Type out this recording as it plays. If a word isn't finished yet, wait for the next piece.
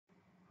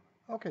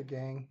Okay,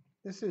 gang,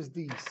 this is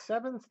the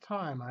 7th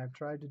time I've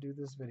tried to do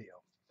this video,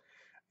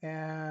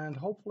 and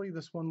hopefully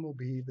this one will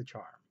be the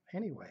charm.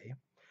 Anyway,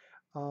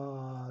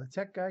 the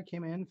tech guy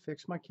came in,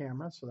 fixed my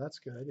camera, so that's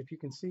good. If you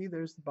can see,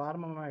 there's the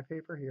bottom of my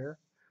paper here,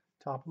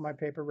 top of my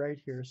paper right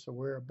here, so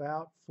we're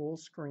about full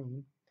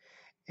screen.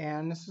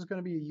 And this is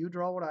going to be a You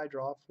Draw What I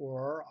Draw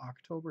for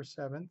October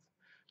 7th,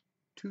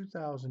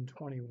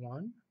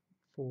 2021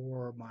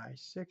 for my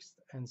 6th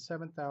and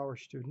 7th hour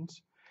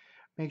students.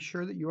 Make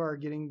sure that you are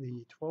getting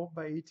the 12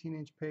 by 18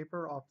 inch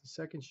paper off the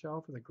second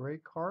shelf of the gray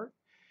cart.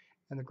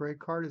 And the gray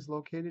cart is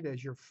located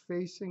as you're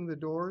facing the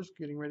doors,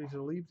 getting ready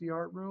to leave the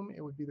art room.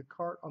 It would be the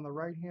cart on the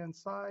right hand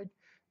side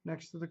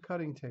next to the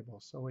cutting table.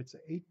 So it's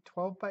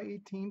 12 by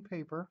 18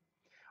 paper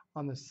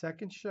on the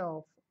second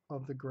shelf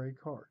of the gray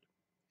cart.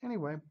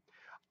 Anyway,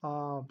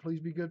 please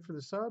be good for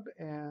the sub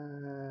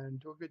and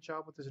do a good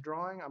job with this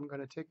drawing. I'm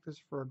going to take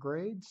this for a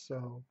grade,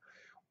 so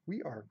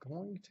we are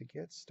going to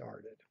get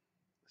started.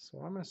 So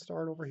I'm going to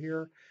start over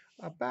here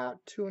about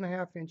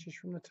 2.5 inches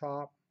from the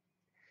top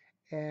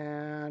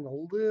and a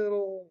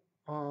little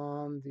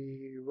on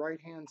the right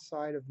hand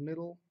side of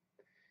middle,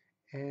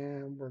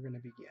 and we're going to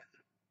begin.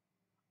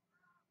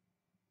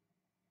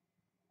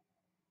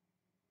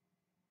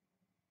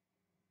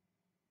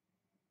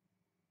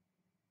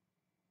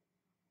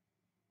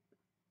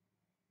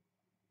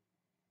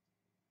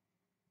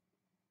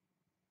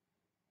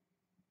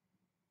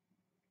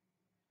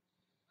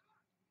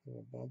 A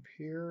little bump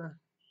here.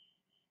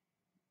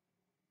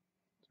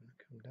 It's going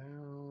to come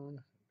down,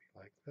 be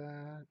like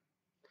that,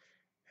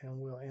 and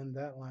we'll end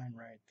that line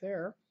right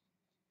there.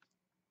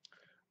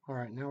 All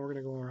right, now we're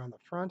going to go around the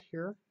front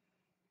here.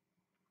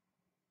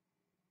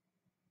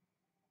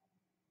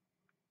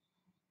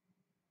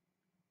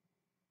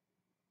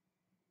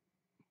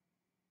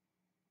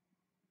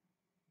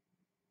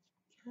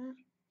 Okay,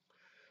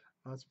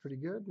 that's pretty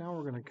good. Now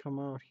we're going to come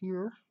out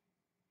here,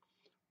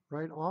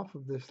 right off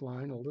of this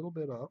line, a little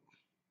bit up.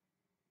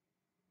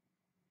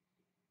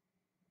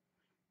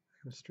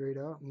 Go straight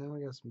out, and then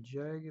we got some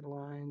jagged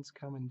lines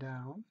coming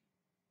down.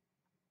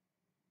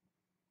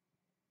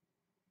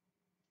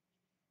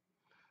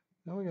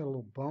 Now we got a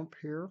little bump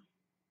here.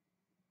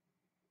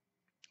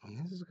 And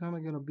this is kind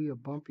of going to be a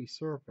bumpy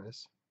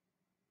surface.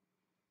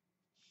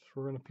 So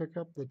we're going to pick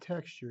up the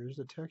textures.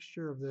 The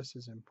texture of this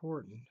is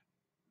important.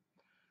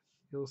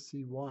 You'll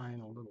see why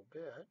in a little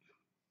bit.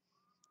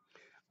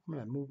 I'm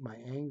going to move my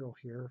angle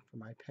here for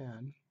my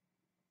pen.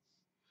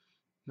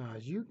 Now,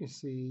 as you can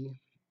see,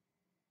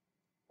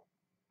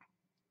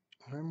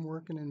 I'm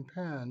working in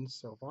pens,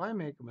 so if I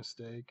make a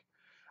mistake,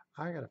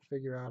 I got to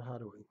figure out how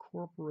to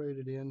incorporate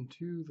it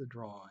into the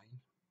drawing.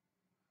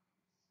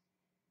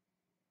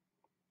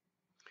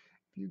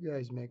 If you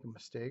guys make a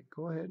mistake,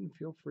 go ahead and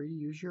feel free to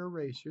use your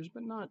erasers,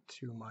 but not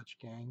too much,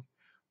 gang.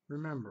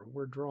 Remember,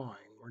 we're drawing,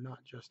 we're not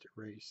just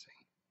erasing.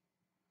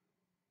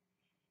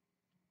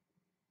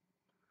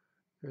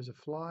 There's a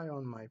fly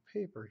on my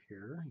paper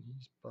here, and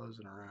he's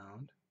buzzing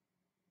around.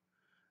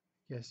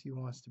 Guess he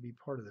wants to be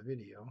part of the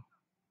video.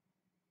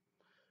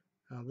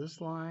 Now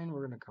this line,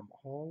 we're going to come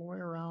all the way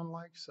around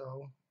like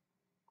so.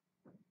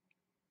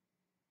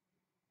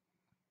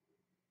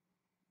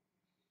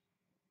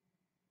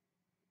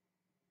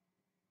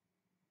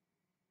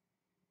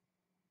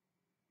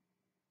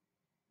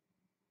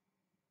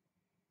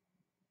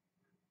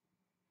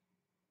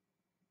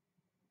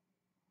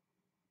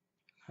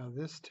 Now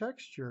this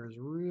texture is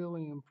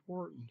really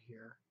important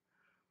here,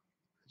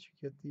 that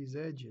you get these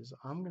edges.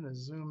 I'm going to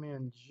zoom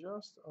in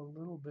just a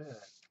little bit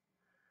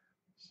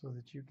so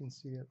that you can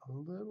see it a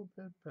little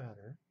bit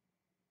better.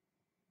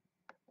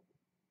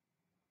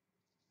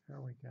 There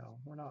we go.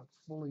 We're not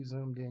fully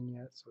zoomed in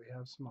yet, so we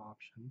have some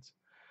options.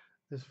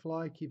 This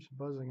fly keeps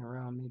buzzing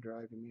around me,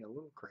 driving me a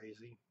little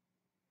crazy.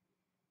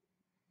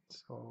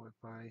 So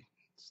if I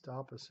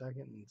stop a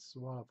second and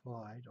swat a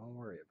fly, don't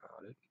worry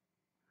about it.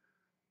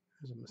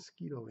 There's a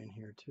mosquito in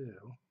here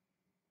too.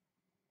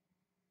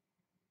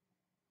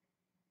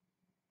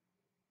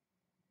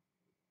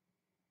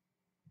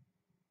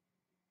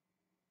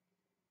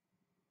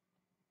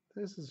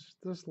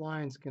 This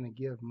line's going to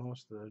give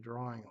most of the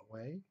drawing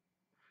away,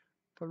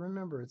 but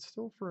remember, it's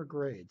still for a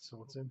grade,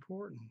 so it's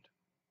important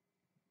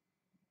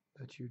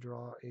that you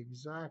draw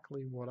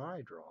exactly what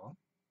I draw,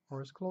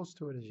 or as close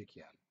to it as you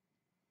can.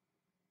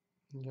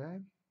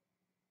 Okay?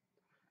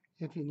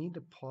 If you need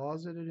to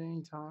pause it at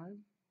any time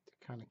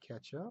to kind of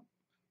catch up,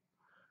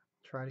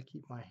 try to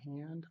keep my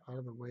hand out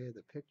of the way of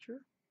the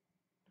picture.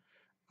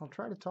 I'll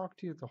try to talk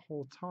to you the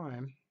whole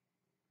time.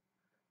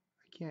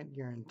 I can't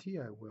guarantee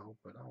I will,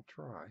 but I'll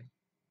try.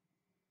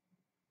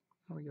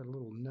 Now we got a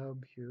little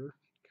nub here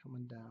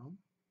coming down.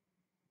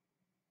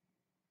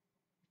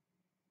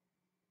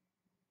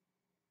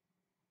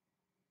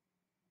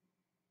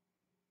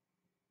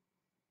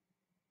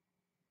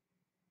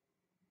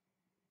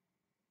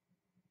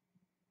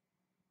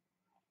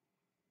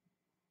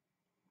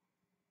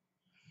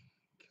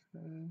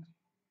 Okay.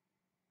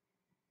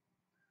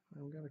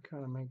 I've got to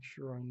kind of make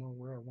sure I know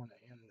where I want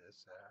to end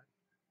this at.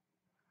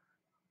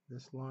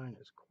 This line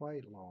is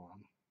quite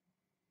long.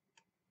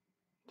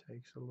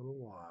 Takes a little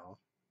while.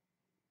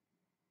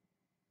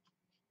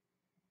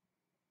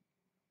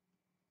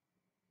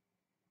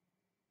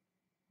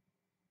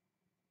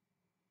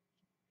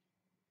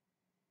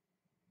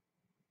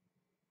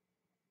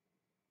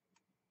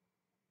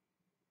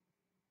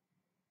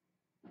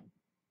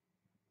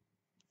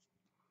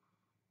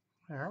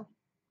 There.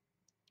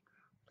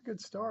 A good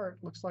start.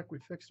 Looks like we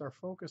fixed our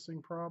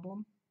focusing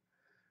problem.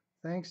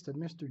 Thanks to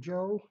Mr.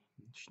 Joe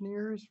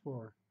Schneers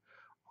for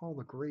all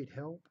the great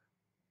help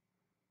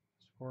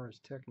as far as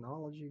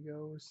technology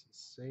goes.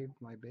 Saved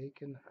my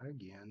bacon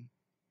again.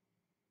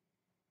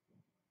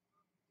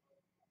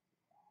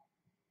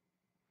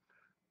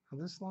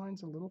 Now this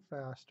line's a little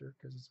faster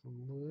because it's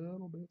a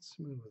little bit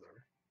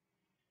smoother.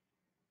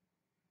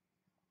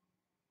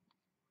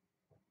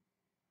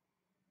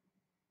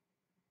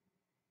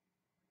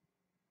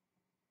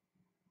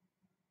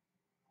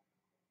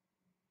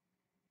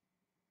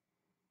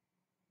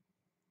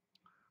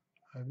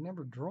 I've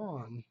never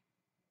drawn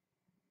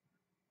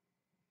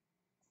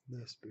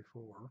this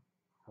before,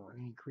 or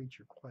any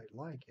creature quite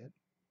like it.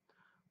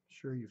 I'm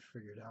sure you've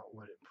figured out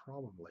what it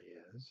probably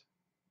is.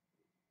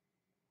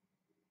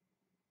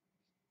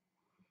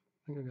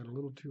 I think I got a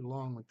little too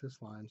long with this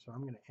line, so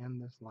I'm going to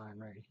end this line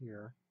right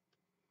here.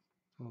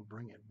 I'm going to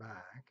bring it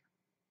back.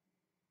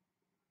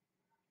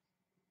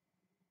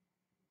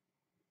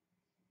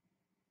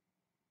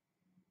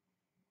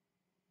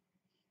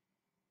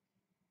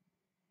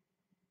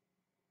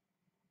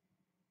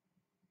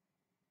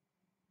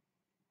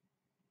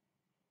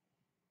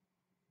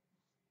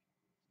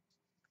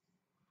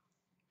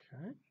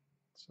 Okay,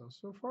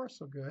 so far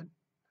so good.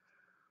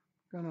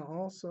 I'm going to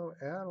also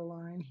add a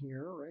line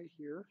here, right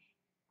here.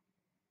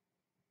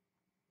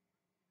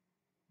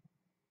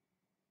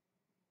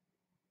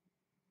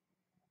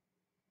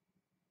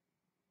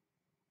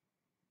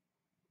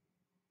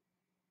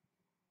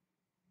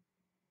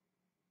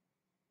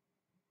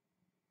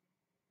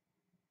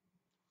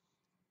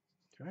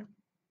 Okay.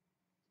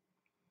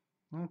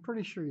 I'm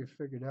pretty sure you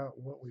figured out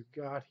what we've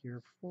got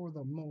here for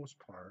the most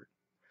part.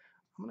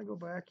 I'm going to go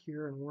back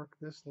here and work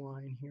this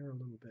line here a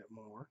little bit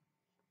more.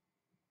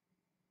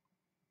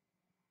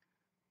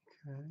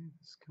 Okay,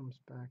 this comes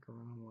back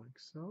around like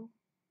so.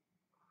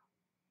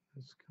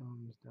 This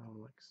comes down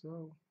like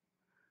so.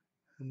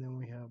 And then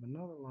we have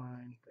another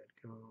line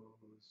that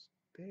goes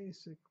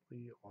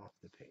basically off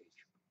the page.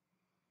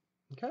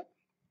 Okay,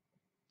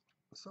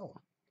 so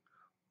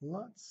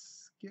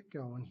let's get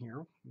going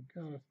here. We've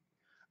got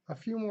a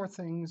few more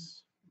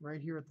things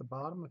right here at the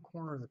bottom, the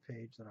corner of the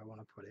page that I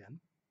want to put in.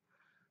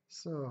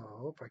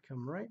 So if I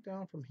come right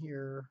down from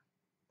here,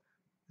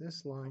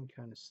 this line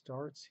kind of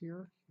starts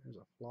here. There's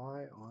a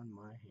fly on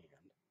my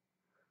hand,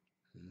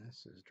 and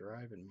this is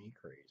driving me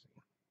crazy.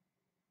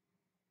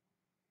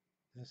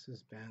 This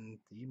has been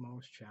the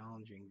most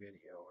challenging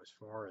video as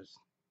far as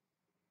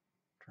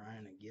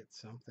trying to get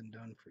something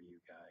done for you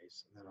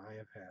guys that I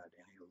have had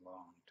in a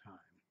long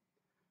time.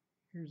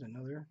 Here's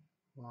another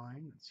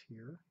line that's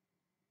here.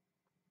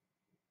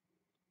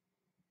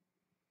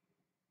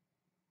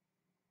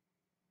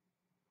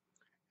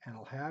 And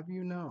I'll have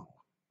you know,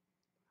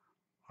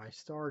 I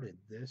started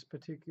this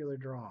particular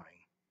drawing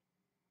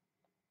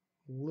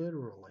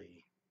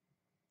literally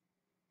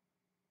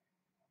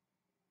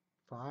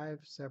 5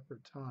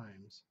 separate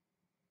times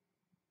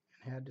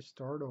and had to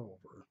start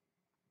over,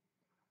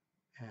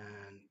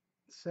 and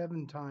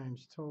 7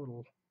 times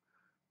total,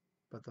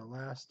 but the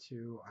last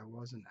 2 I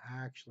wasn't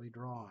actually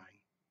drawing.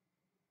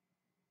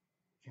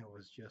 It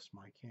was just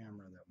my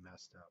camera that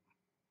messed up.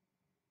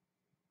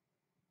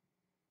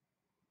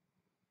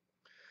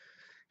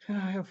 And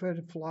I have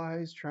had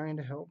flies trying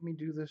to help me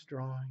do this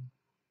drawing.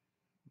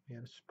 We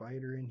had a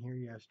spider in here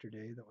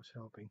yesterday that was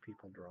helping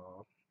people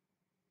draw.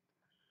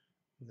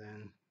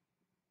 Then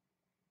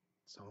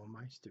some of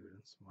my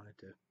students wanted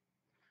to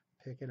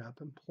pick it up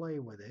and play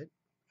with it,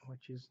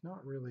 which is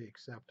not really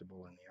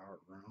acceptable in the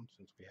art room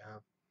since we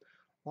have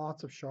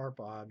lots of sharp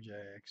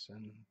objects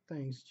and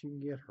things that you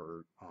can get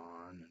hurt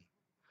on.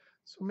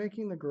 So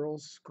making the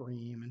girls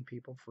scream and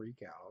people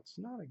freak out is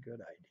not a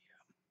good idea.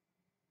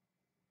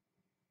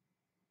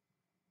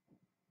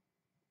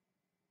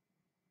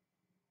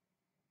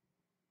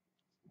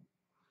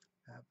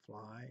 That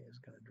fly is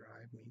going to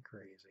drive me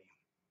crazy.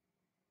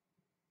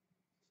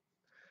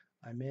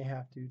 I may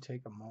have to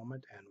take a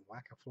moment and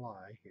whack a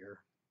fly here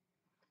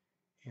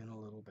in a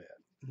little bit.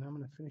 And I'm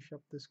going to finish up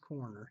this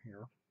corner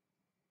here.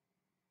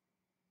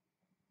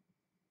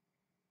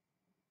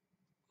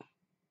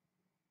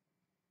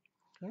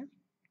 Okay.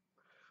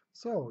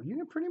 So you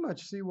can pretty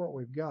much see what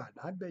we've got.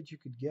 I bet you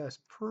could guess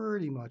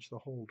pretty much the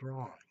whole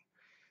drawing.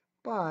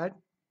 But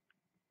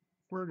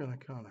we're going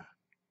to kind of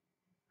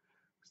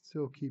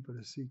still keep it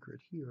a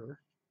secret here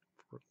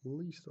for at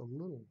least a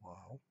little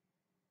while.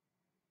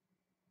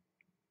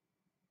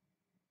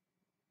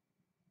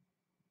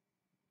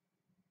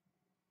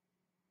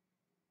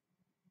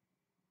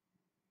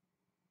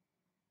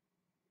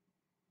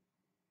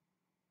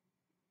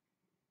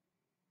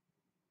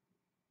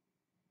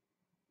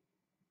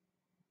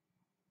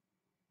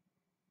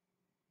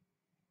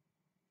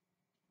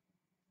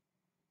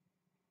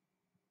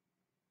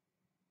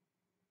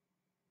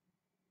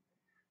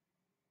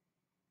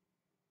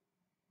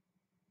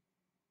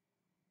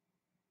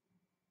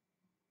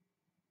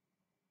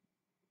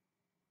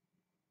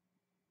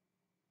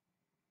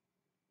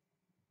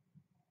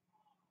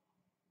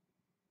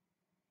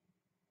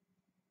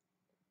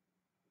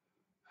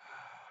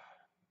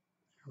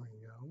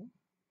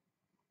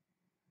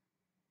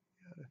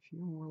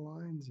 few more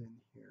lines in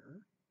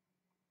here.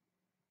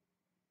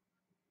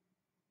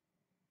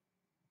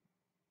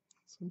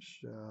 Some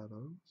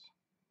shadows,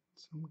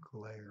 some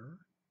glare.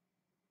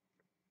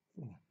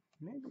 Ooh,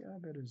 maybe I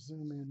better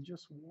zoom in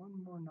just one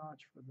more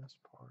notch for this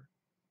part.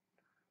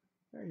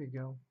 There you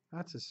go.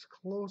 That's as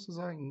close as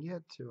I can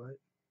get to it.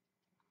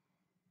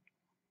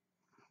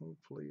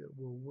 Hopefully it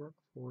will work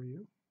for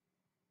you.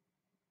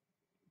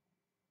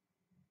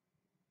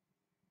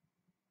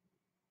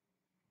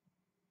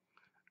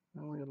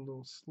 Now we got a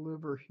little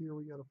sliver here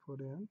we got to put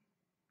in.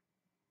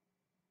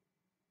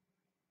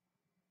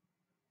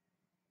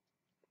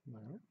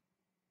 There.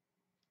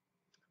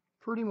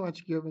 Pretty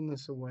much giving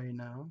this away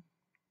now.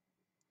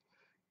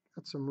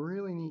 Got some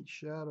really neat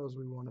shadows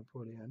we want to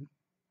put in.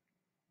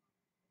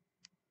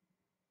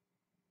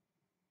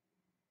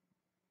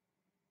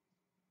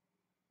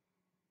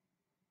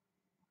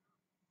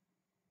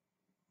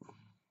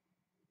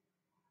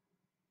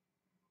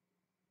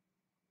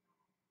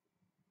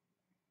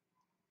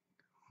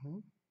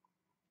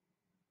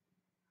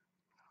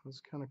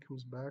 This kind of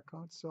comes back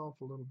on itself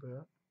a little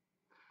bit.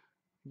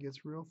 It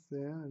gets real thin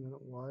and then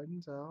it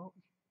widens out.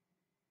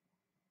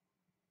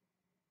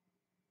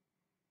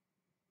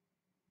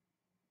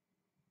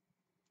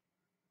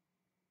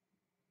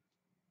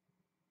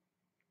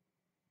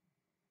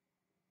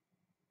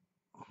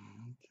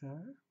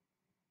 Okay.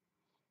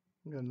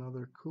 We got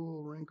another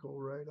cool wrinkle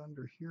right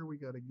under here we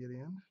got to get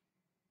in.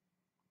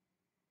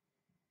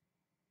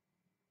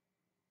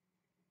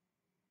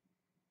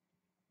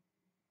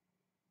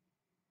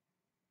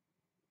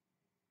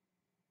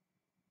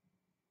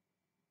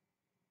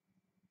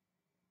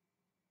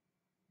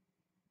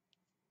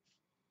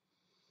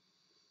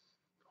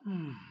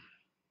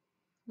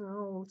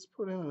 Now let's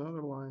put in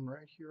another line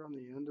right here on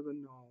the end of the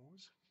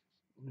nose.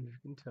 As you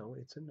can tell,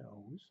 it's a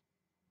nose.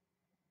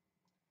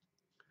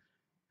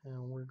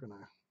 And we're going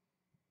to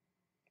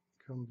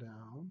come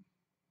down.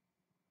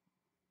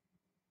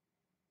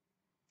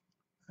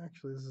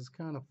 Actually, this is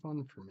kind of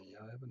fun for me.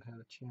 I haven't had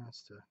a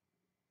chance to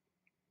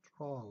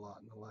draw a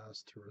lot in the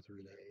last 2 or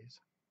 3 days.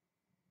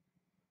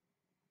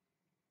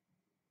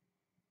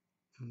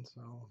 And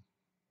so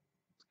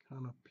it's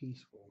kind of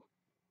peaceful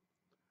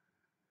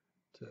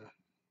to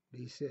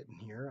be sitting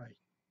here. I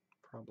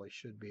probably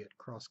should be at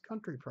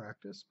cross-country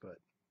practice, but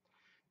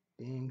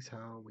being's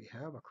how we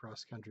have a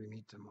cross-country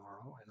meet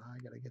tomorrow, and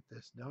I got to get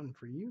this done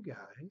for you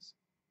guys.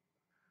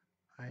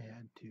 I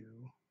had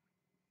to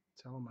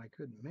tell them I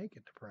couldn't make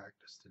it to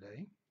practice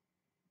today.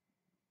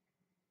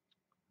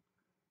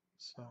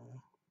 So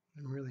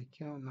I'm really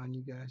counting on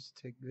you guys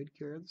to take good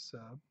care of the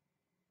sub.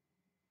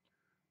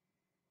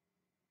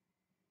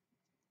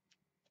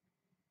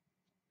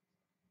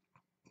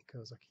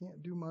 Because I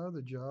can't do my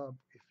other job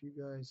if you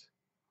guys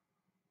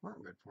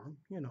aren't good for them.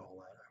 You know all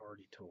that. I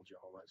already told you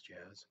all that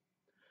jazz.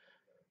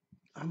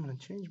 I'm going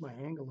to change my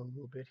angle a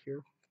little bit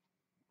here.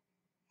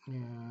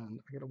 And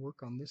I got to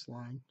work on this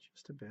line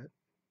just a bit.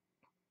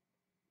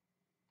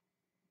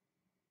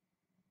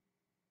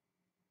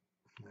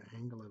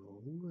 Angle it a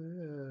little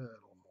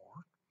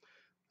more.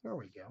 There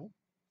we go.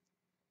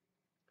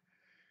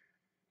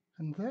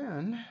 And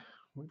then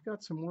we've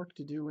got some work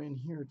to do in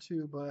here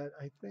too, but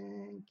I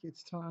think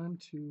it's time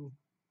to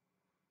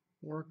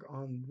work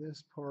on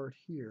this part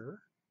here.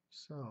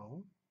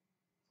 So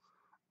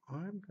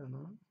I'm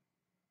gonna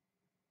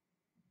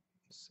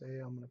say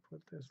I'm gonna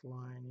put this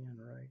line in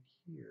right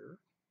here.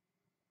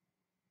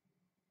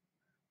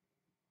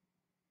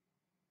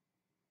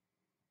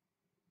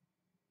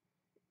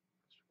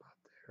 Just about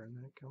there, and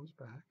then it comes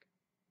back.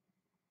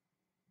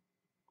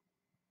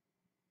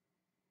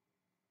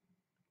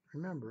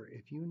 Remember,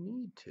 if you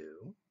need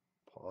to,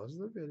 pause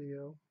the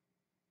video,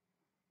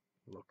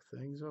 look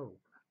things over.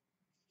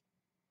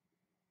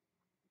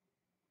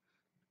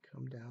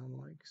 Come down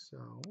like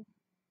so.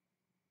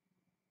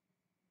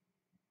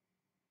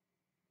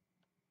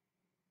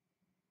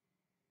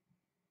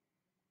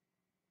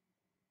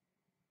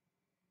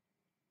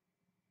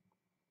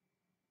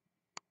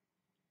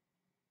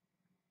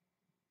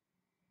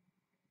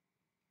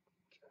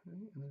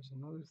 Okay, and there's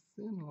another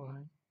thin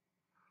line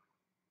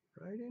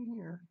right in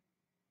here.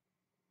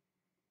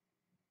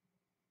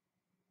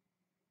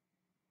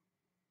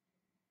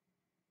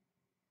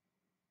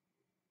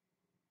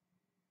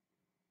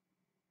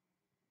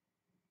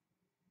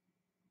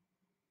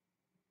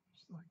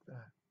 Just like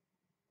that.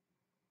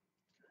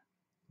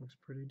 Looks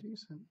pretty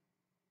decent.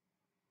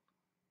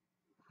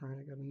 All right,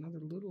 I got another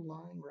little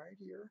line right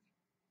here.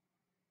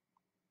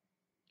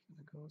 And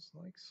it goes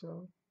like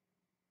so.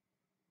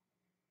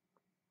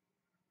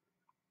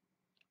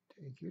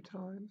 Take your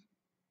time.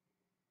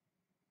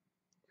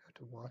 You have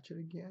to watch it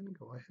again.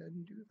 Go ahead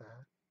and do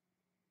that.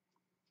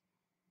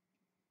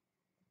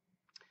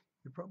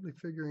 You're probably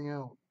figuring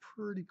out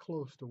pretty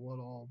close to what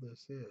all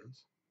this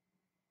is.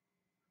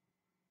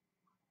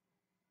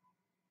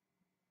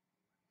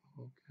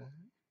 Okay.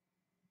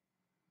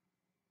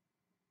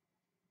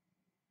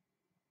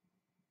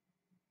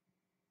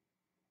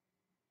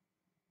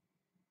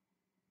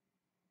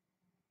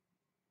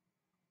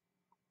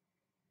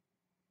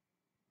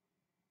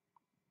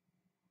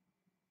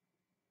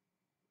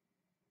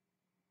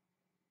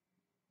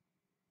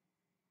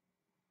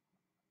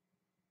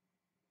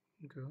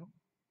 Go.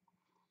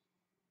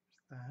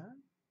 That.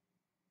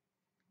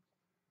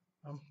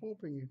 I'm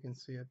hoping you can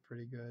see it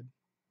pretty good.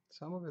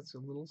 Some of it's a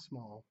little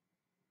small.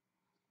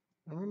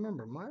 And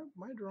remember,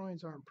 my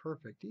drawings aren't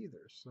perfect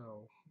either,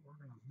 so we're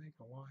going to make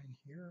a line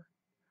here.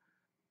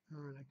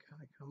 We're going to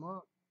kind of come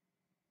up,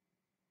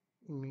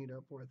 meet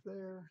up with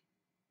there,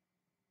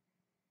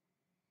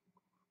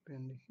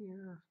 bend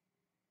here,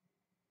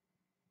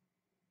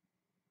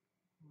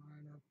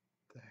 right up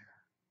there.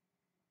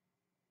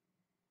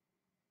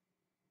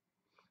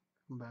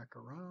 Come back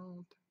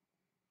around,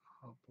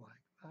 up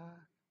like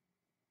that,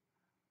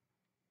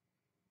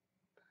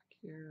 back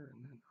here,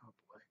 and then up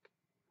like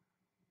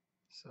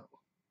so.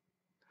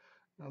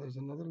 Now there's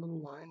another little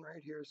line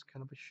right here. It's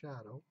kind of a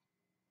shadow.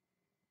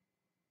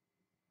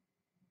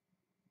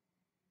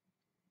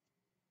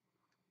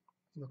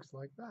 Looks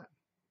like that.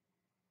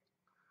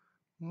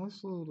 And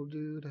this little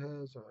dude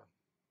has a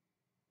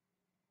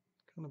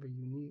kind of a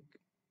unique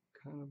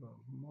kind of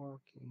a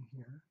marking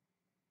here.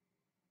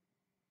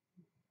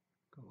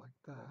 Go like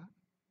that.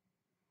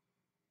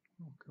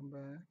 We'll come back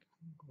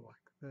and go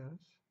like this.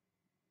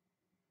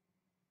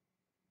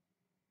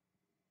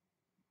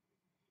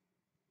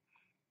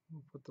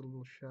 We'll put the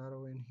little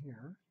shadow in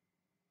here.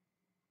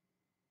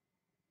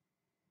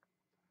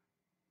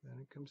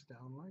 Then it comes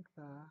down like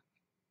that.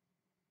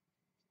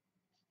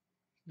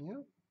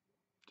 Yep,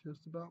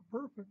 just about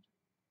perfect.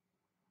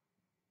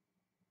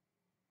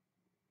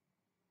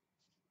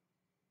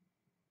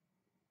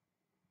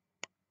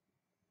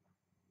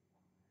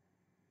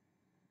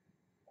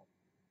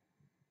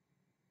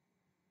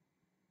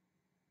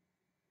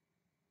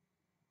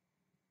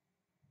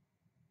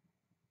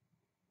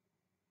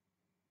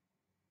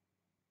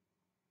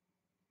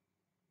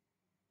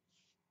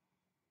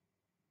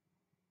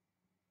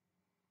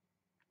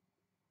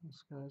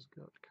 This guy's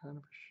got kind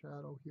of a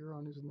shadow here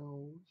on his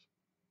nose.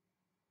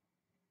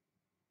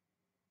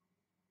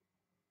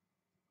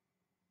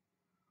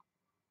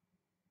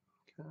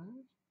 Okay.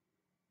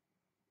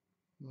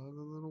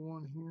 Another little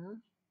one here.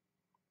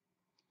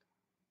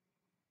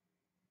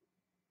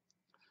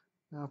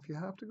 Now, if you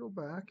have to go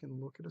back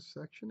and look at a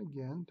section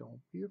again,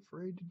 don't be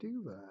afraid to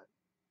do that.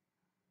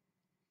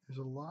 There's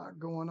a lot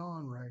going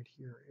on right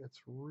here.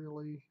 It's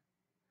really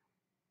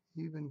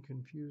even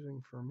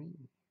confusing for me.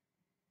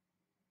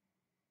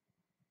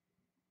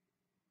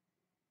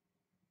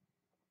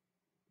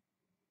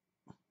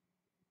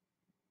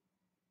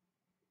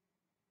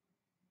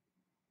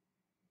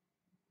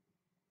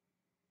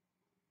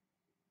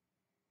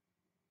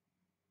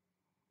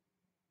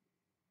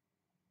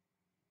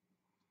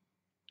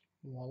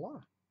 Voila.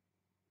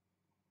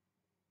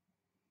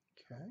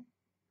 Okay.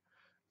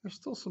 There's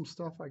still some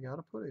stuff I got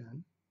to put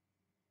in.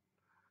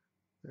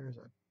 There's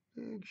a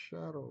big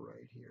shadow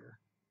right here.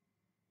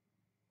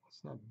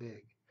 It's not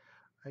big.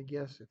 I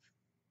guess if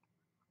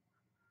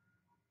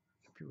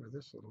you were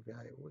this little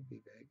guy, it would be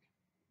big.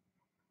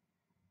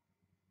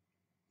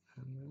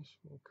 And this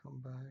will come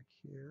back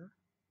here.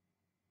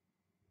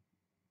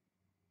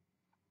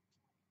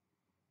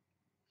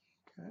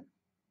 Okay.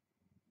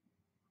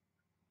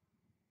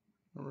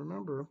 Now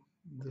remember,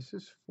 this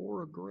is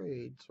for a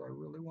grade, so I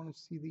really want to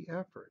see the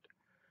effort.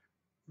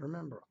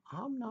 Remember,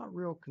 I'm not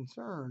real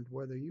concerned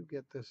whether you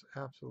get this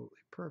absolutely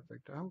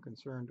perfect. I'm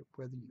concerned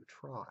whether you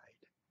tried.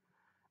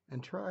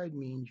 And tried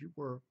means you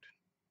worked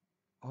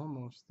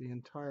almost the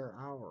entire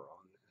hour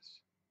on this.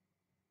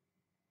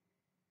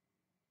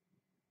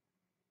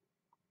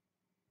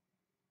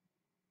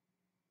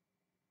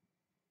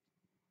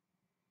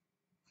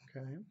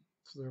 Okay,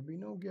 so there'll be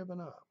no giving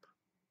up.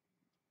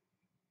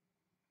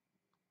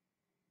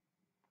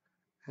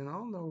 And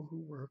I'll know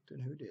who worked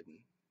and who didn't.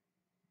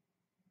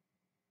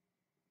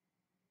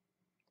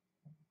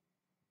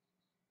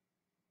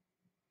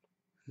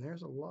 And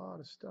there's a lot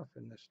of stuff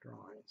in this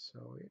drawing,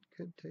 so it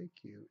could take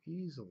you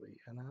easily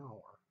an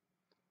hour.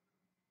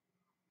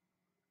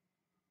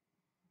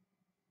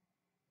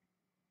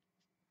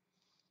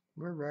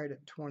 We're right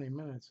at 20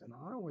 minutes, and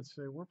I would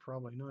say we're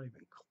probably not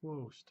even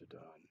close to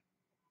done.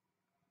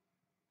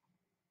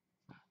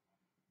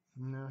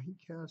 Now he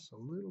casts a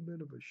little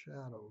bit of a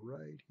shadow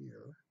right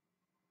here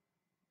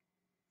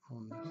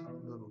on this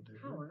little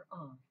dude. Power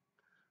off.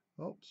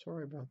 Oh,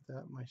 sorry about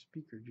that. My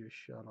speaker just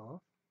shut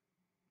off.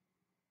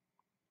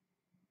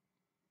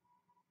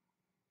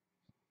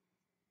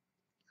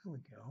 There we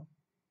go.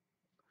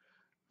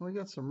 We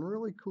got some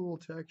really cool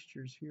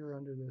textures here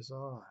under this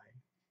eye.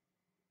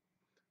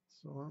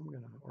 So I'm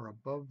gonna, or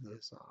above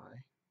this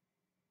eye.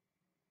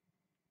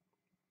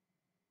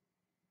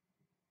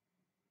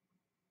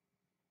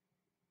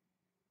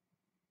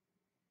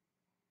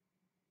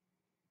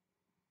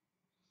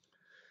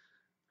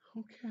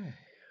 Okay,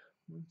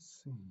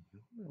 let's see.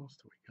 What else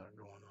do we got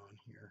going on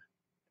here?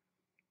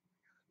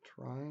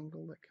 A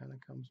triangle that kind of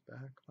comes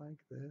back like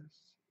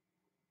this.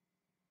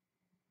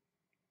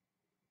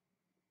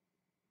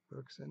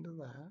 Hooks into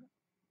that.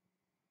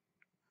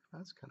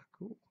 That's kind of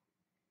cool.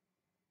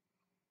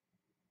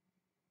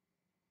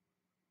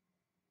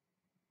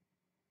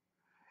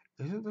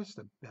 Isn't this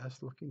the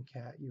best looking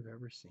cat you've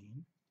ever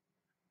seen?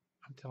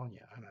 I'm telling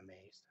you, I'm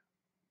amazed.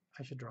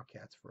 I should draw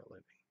cats for a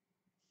living.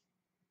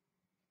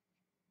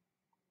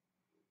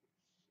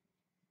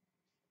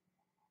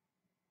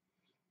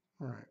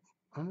 All right,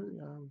 under the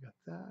eye, we got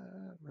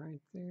that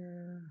right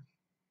there,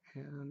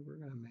 and we're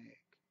going to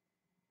make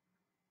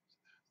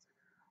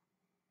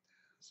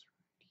this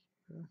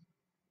right here.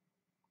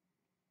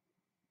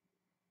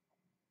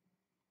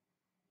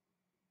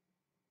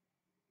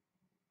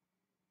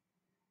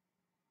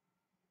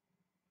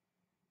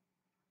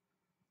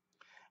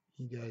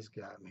 You guys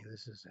got me.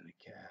 This isn't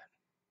a cat.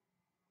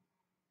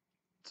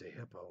 It's a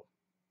hippo.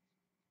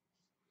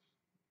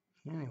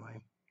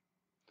 Anyway,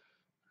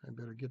 I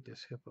better get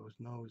this hippo's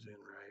nose in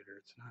right or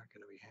it's not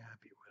going to be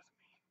happy with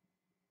me.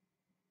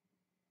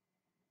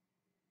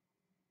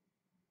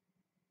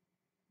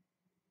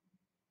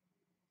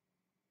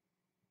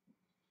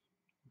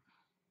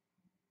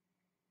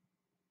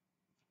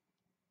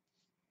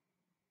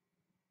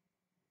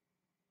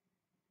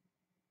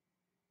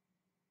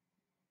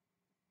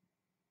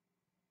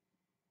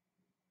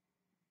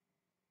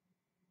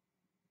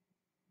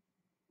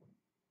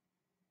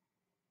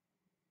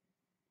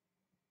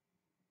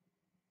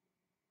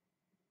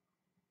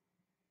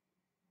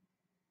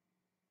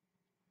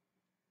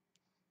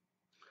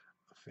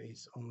 A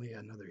face only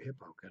another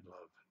hippo could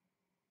love.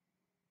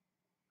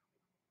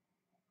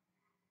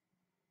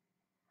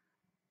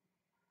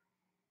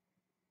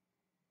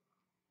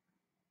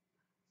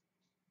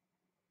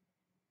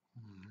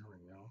 There we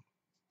go.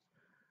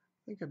 I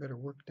think I better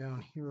work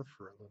down here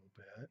for a little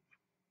bit.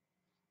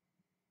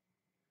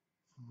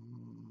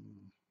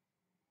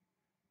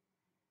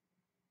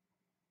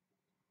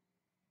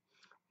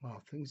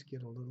 Wow, things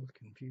get a little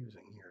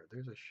confusing here.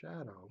 There's a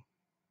shadow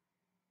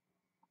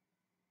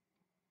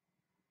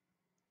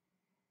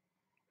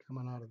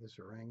coming out of this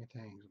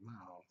orangutan's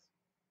mouth.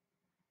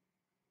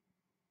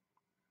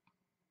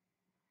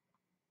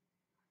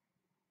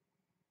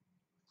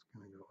 It's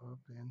going to go up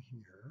in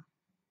here.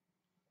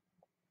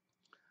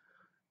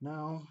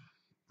 Now,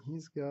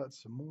 he's got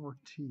some more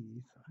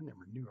teeth. I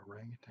never knew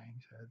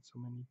orangutans had so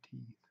many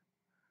teeth.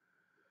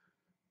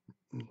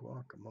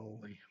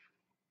 Guacamole.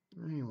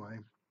 Anyway,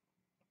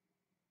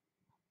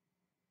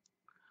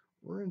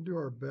 we're going to do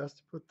our best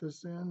to put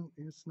this in.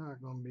 It's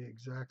not going to be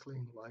exactly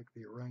like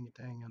the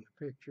orangutan in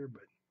the picture,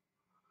 but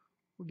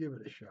we'll give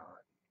it a shot.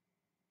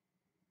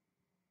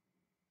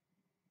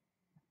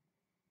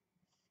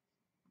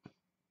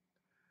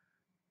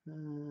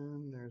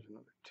 And there's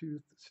another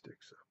tooth that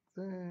sticks up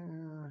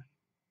there.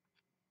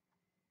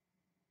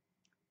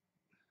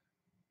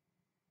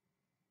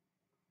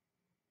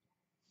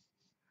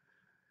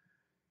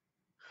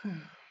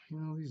 You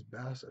know, these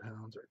basset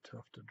hounds are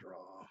tough to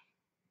draw.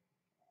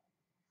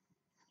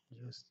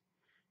 Just,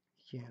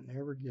 you can't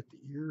never get the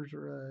ears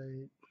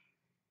right.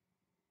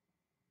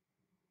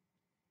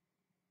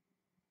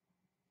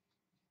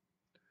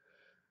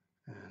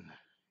 And,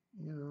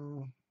 you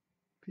know,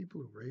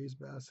 people who raise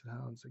basset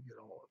hounds, they get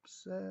all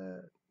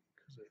upset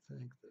because they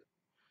think that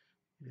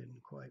you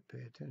didn't quite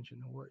pay attention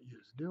to what you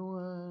was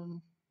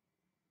doing.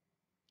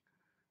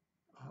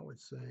 I would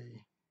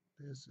say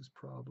this is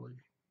probably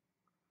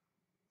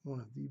one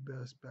of the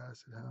best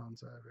basset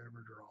hounds I've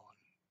ever drawn.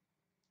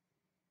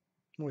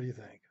 What do you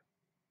think?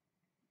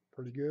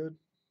 Pretty good?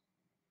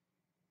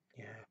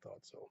 Yeah, I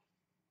thought so.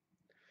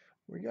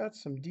 We got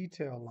some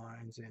detail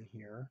lines in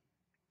here.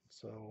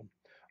 So,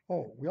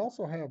 oh, we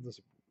also have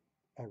this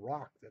a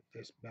rock that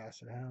this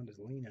basset hound is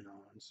leaning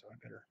on, so I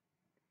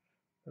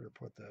better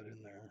put that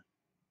in there.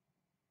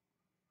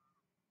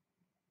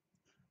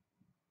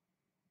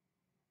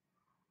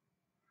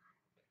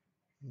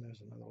 And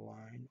there's another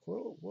line.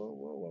 Whoa, whoa,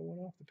 whoa, I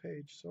went off the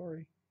page,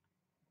 sorry.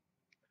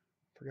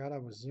 Forgot I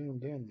was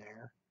zoomed in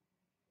there.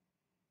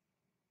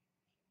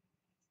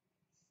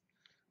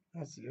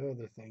 That's the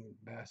other thing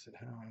basset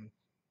hound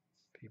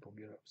people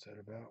get upset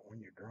about when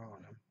you're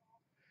drawing them,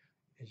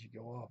 is you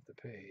go off the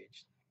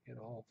page, get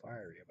all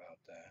fiery about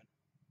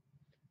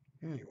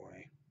that.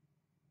 Anyway.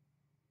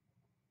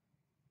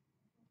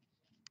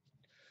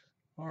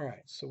 All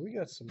right, so we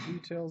got some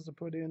details to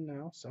put in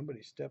now.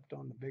 Somebody stepped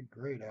on the big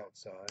grate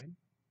outside.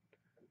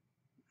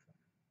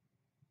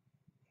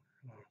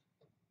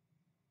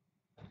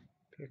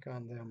 Pick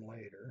on them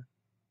later.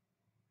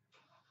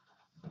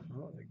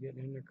 Oh, they're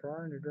getting in their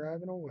car and they're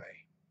driving away.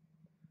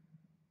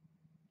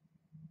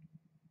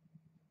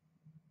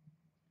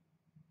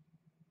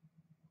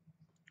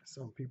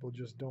 Some people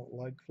just don't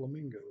like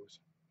flamingos.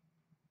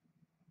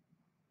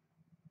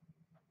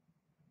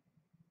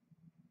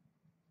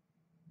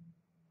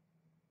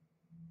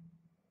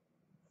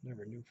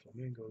 Never knew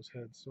flamingos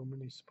had so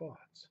many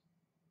spots.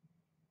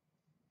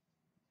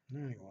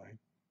 Anyway,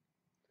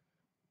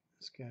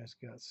 this guy's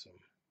got some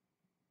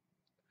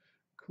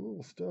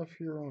cool stuff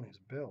here on his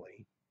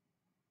belly.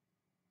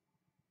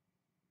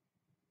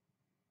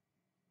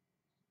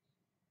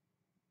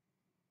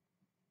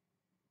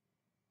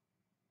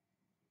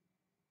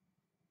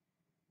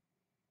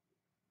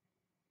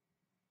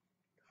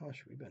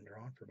 Gosh, we've been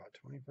drawing for about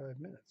 25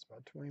 minutes.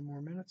 About 20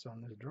 more minutes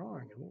on this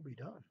drawing and we'll be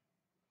done.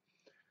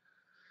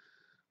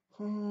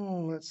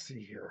 Oh, let's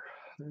see here.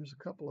 There's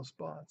a couple of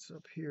spots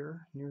up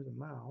here near the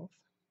mouth.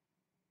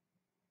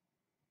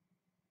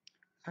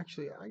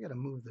 Actually, I got to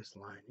move this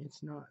line.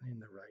 It's not in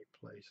the right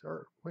place.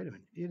 Or, wait a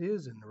minute, it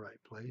is in the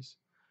right place.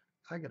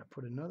 I got to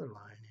put another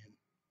line in.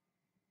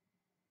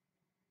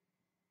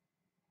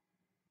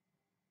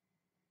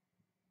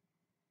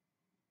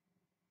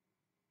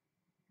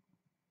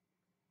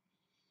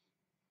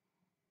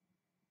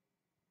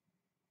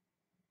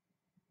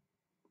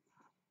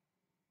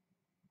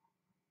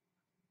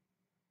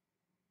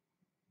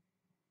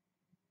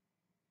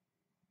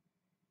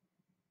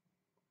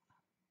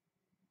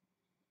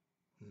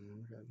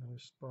 We got another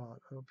spot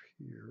up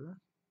here.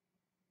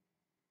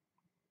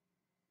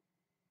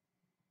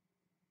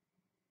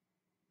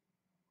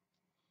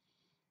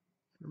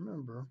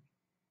 Remember,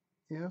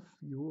 if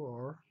you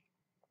are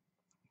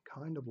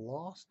kind of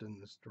lost in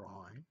this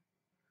drawing,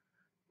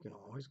 you can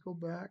always go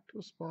back to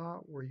a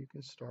spot where you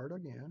can start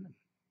again and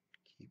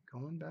keep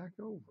going back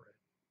over it.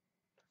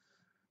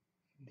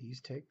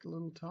 These take a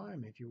little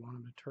time if you want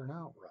them to turn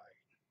out right.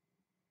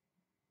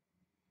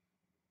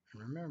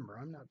 And remember,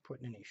 I'm not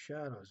putting any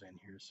shadows in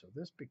here, so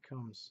this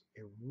becomes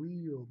a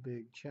real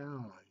big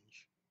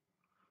challenge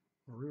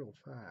real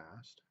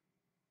fast.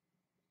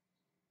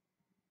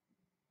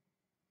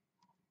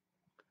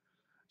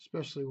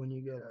 Especially when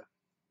you get a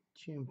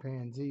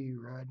chimpanzee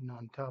riding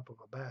on top of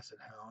a basset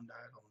hound.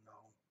 I don't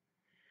know.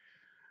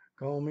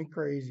 Call me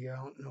crazy. I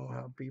don't know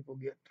how people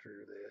get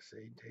through this.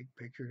 They take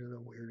pictures of the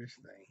weirdest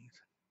things.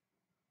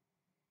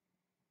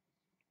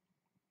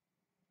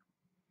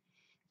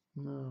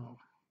 No,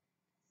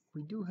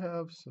 we do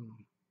have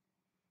some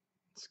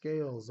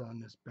scales on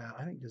this bat.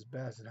 I think this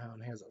basset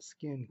hound has a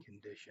skin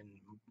condition,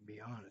 to be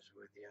honest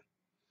with you.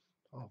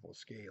 Awful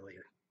scaly,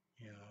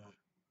 you know.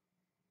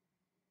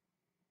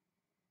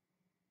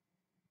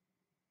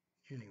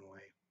 Anyway,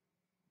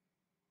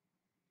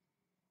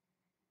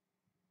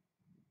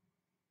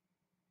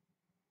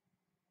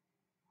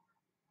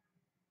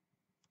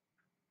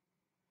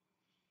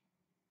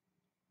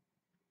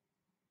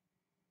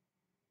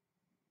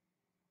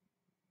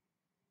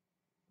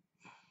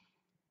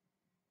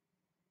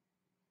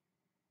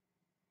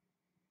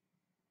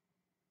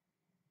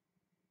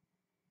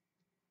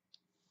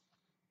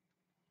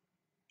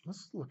 this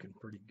is looking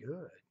pretty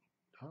good.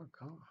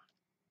 Doggone.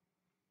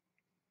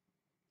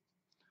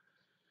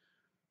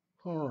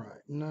 All right,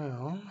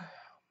 now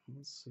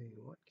let's see,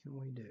 what can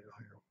we do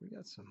here? We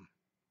got some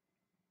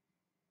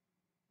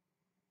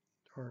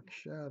dark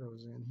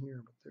shadows in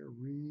here, but they're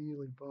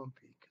really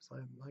bumpy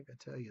because, like I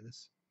tell you,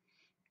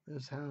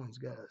 this hound's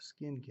got a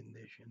skin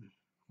condition,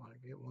 like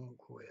it won't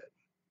quit.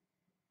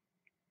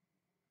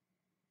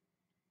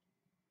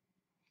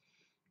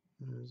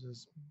 There's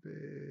this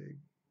big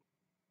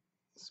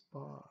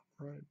spot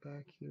right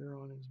back here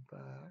on his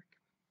back.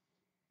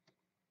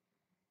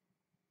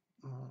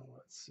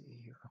 Let's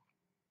see here.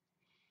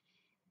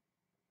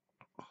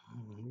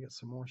 We got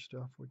some more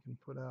stuff we can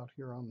put out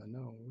here on the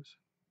nose.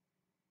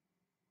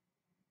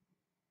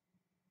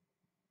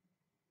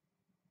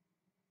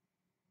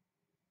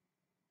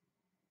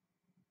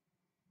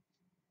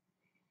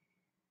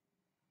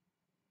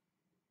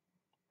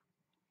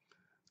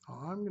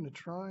 I'm going to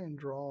try and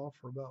draw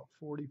for about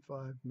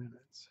 45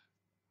 minutes.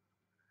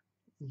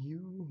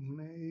 You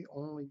may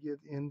only get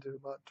into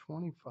about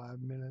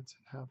 25 minutes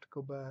and have to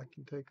go back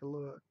and take a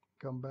look,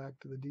 come back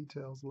to the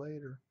details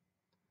later.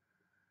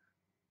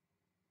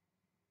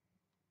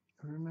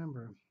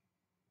 Remember,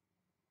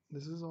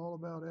 this is all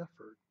about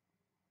effort.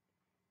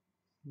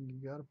 You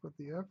got to put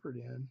the effort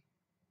in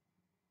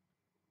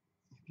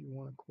if you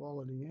want a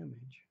quality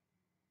image.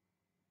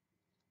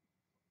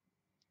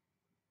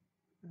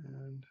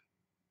 And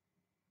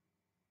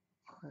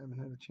I haven't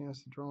had a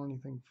chance to draw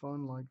anything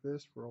fun like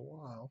this for a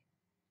while.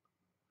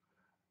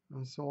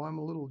 And so I'm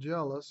a little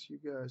jealous. You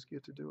guys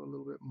get to do a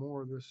little bit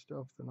more of this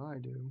stuff than I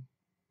do.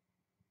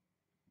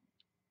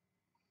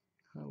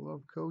 I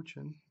love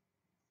coaching,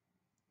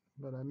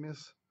 but I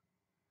miss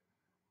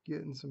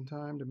getting some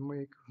time to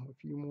make a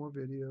few more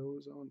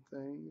videos on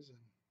things. And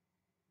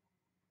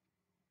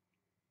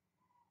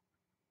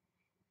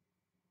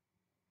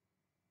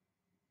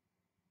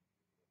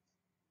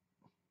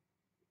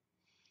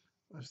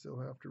I still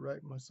have to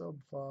write my sub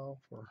file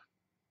for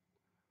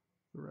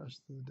the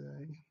rest of the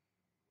day.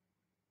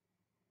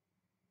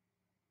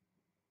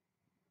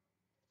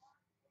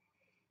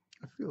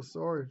 I feel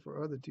sorry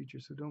for other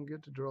teachers who don't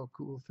get to draw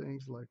cool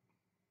things like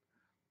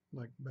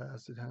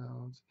basset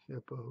hounds,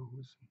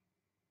 hippos,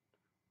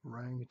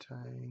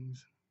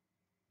 orangutans,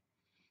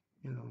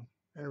 you know,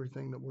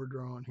 everything that we're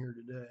drawing here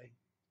today.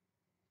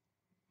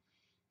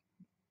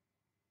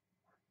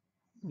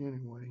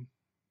 Anyway,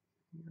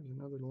 here's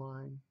another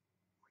line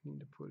we need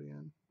to put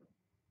in.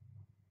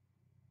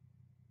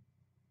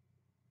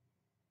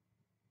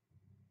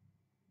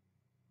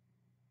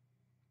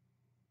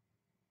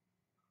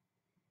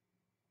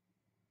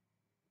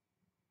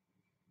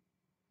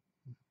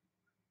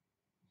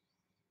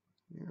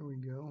 There we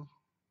go.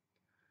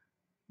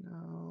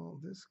 Now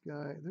this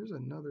guy, there's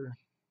another,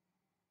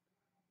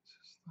 let's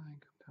just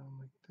think down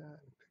like that.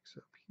 It picks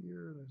up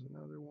here. There's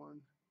another one.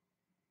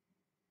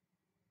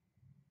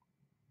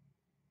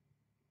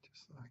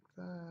 Just like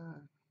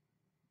that.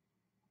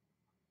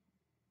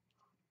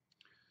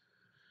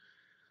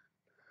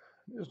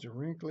 This is the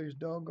wrinkliest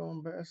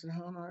doggone basset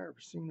hound I ever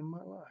seen in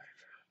my life.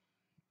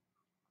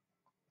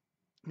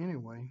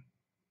 Anyway,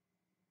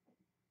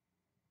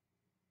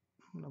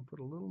 I'm going to put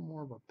a little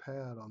more of a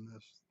pad on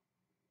this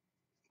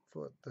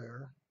foot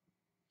there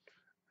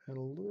and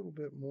a little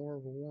bit more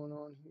of a one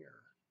on here.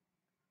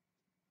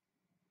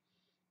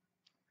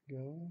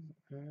 Go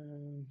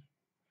and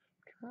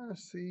trying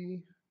to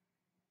see.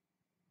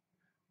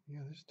 Yeah,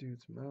 this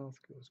dude's mouth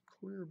goes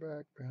clear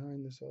back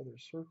behind this other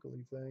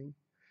circly thing.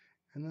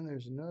 And then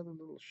there's another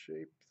little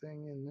shape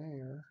thing in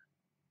there.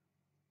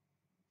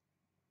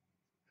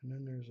 And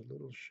then there's a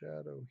little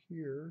shadow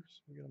here.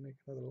 So we're going to make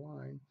another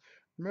line.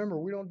 Remember,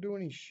 we don't do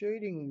any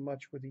shading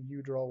much with the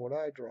You Draw What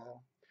I Draw.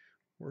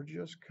 We're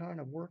just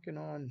kind of working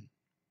on,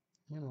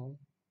 you know,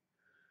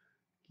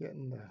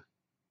 getting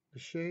the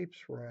shapes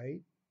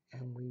right.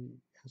 And we,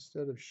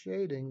 instead of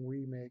shading,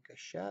 we make a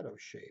shadow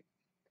shape.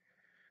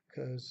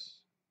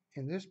 Because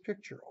in this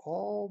picture,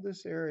 all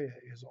this area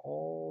is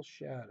all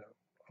shadow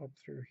up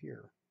through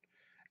here.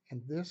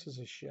 And this is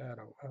a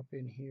shadow up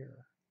in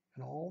here.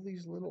 And all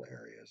these little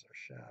areas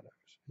are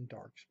shadows and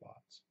dark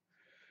spots.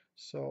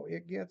 So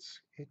it gets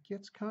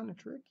kind of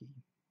tricky.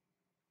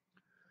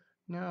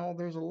 Now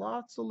there's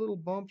lots of little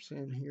bumps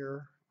in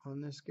here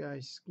on this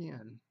guy's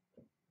skin.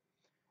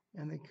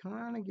 And they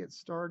kind of get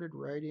started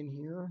right in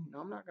here.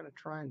 Now I'm not going to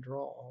try and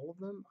draw all of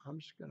them. I'm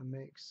just going to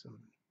make some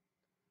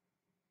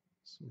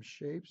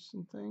shapes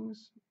and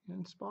things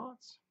in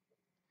spots.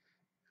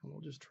 And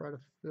we'll just try to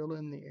fill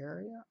in the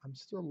area. I'm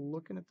still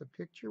looking at the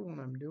picture when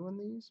I'm doing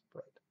these,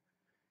 but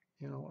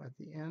you know, at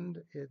the end,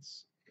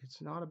 it's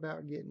not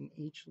about getting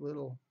each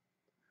little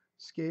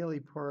scaly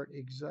part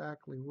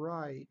exactly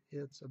right.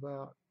 It's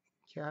about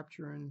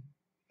capturing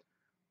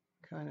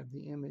kind of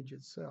the image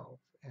itself.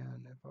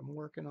 And if I'm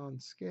working on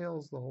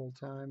scales the whole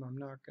time, I'm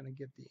not going to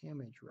get the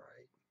image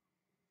right.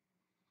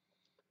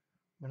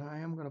 But I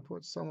am going to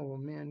put some of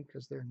them in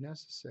because they're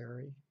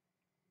necessary.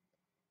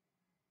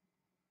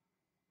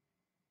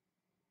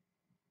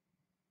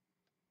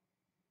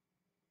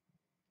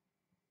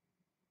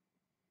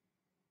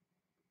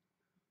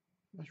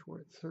 Gosh,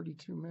 we're at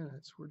 32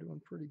 minutes. We're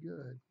doing pretty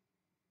good.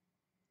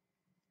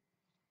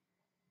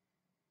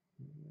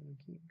 I'm going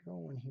to keep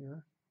going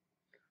here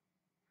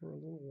for a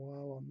little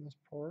while on this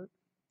part.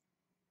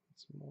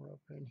 Some more up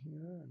in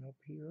here and up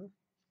here.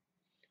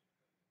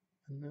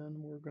 And then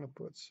we're going to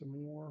put some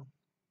more,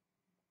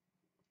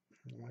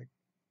 like,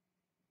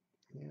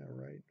 yeah,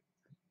 right,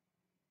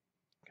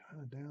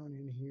 kind of down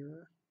in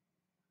here.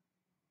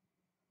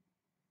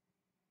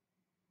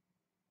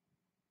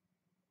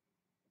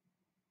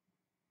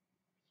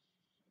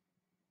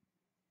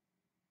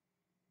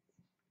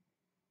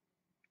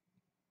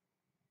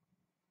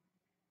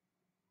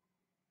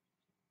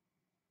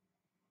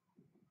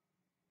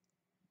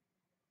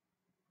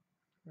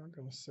 I'm not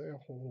going to say a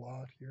whole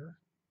lot here.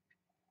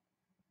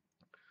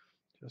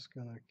 Just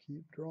going to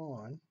keep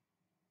drawing.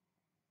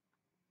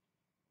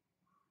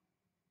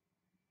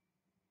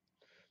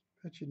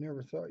 Bet you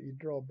never thought you'd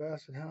draw a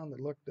basset hound that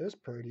looked this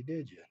pretty,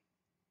 did you?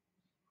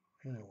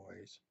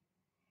 Anyways.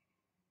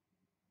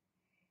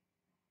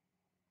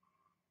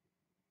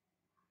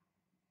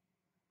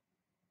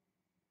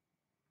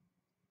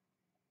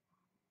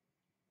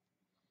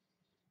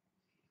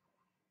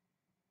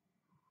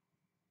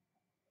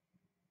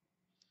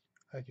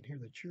 I could hear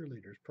the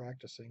cheerleaders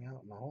practicing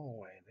out in the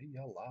hallway. They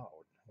yell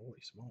loud.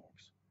 Holy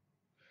smokes.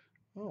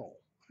 Oh,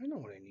 I know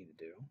what I need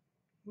to do.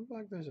 Looks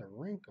like there's a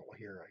wrinkle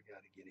here I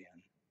got to get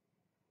in.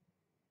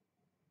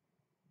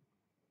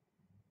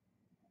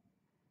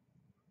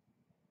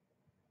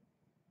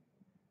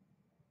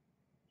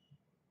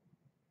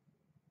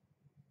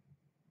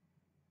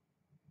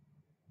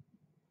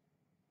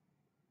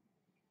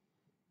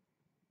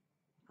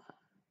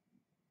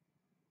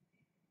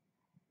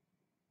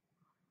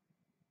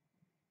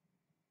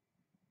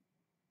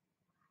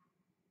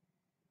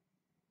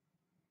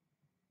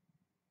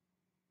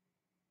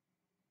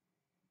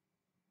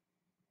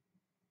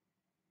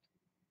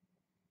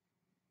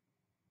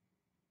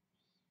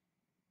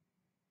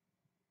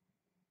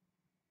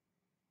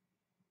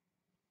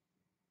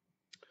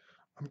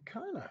 I'm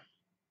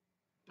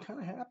kind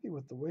of happy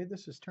with the way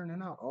this is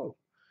turning out. Oh,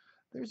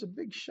 there's a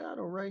big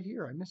shadow right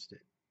here. I missed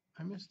it.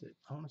 I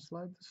want to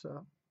slide this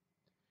up.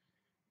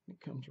 It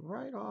comes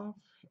right off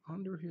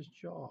under his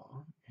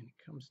jaw, and it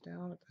comes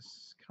down at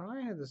this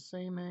kind of the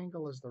same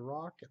angle as the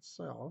rock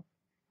itself,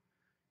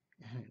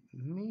 and it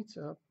meets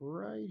up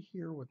right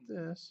here with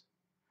this,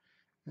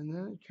 and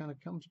then it kind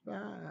of comes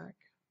back,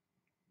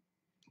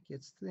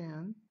 gets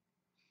thin,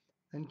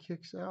 then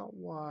kicks out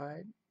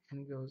wide,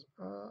 and goes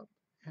up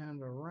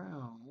and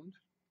around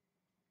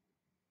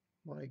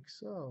like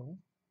so.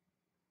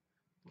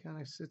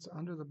 Kind of sits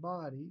under the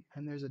body,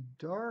 and there's a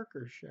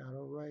darker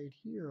shadow right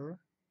here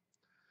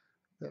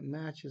that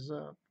matches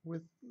up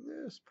with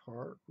this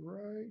part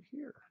right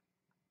here.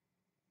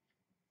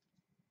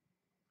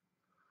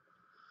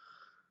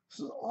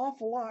 There's an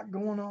awful lot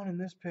going on in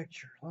this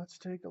picture. Let's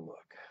take a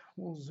look.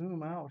 We'll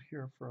zoom out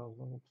here for a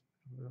little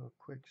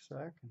quick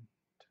sec and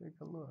take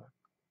a look.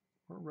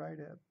 We're right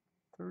at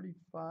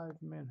 35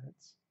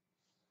 minutes.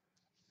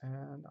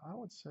 And I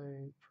would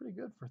say pretty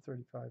good for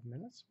 35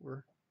 minutes.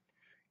 We're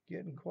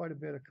getting quite a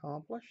bit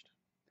accomplished.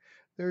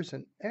 There's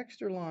an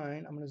extra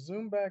line. I'm going to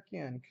zoom back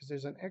in because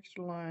there's an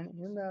extra line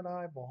in that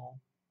eyeball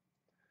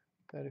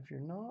that if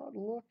you're not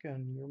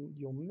looking,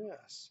 you'll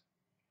miss.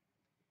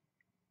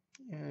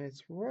 And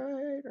it's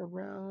right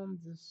around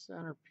the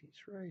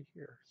centerpiece right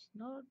here. It's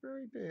not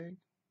very big.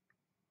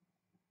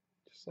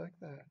 Just like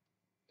that.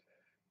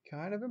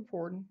 Kind of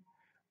important.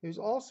 There's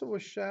also a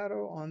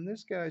shadow on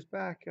this guy's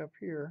back up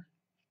here.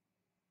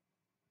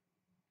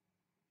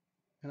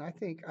 And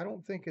I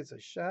don't think it's a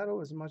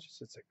shadow as much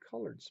as it's a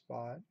colored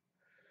spot.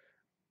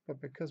 But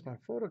because my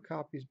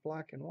photocopy is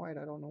black and white,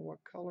 I don't know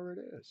what color it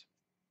is.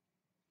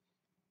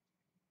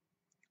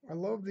 I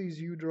love these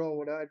You Draw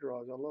What I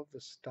Draws. I love the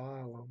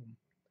style of them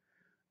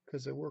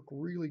because they work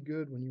really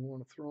good when you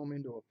want to throw them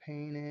into a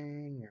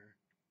painting or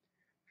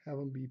have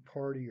them be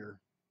part of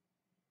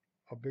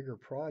a bigger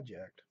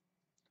project.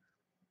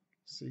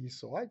 See,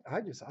 so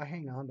I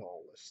hang on to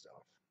all this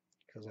stuff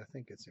because I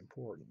think it's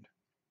important.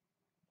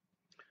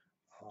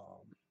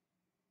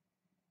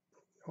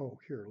 Oh,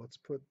 here, let's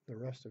put the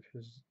rest of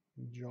his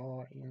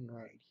jaw in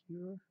right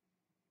here.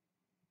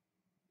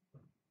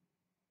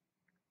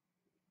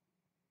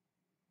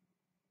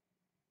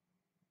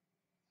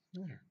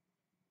 There.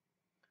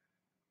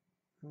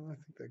 Well, I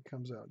think that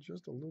comes out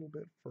just a little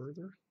bit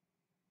further.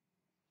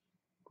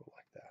 Go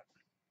like that.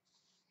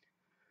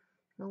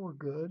 Now we're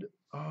good.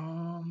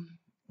 I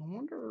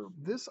wonder,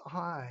 this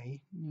eye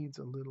needs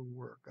a little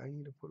work. I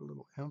need to put a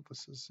little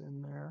emphasis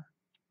in there.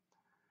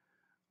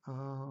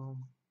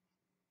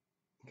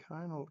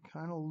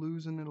 Kind of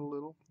losing it a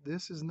little.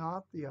 This is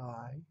not the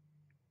eye.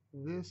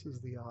 This is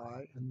the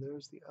eye, and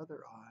there's the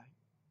other eye.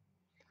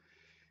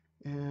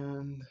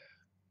 And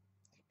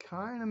it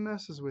kind of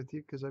messes with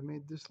you because I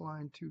made this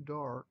line too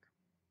dark.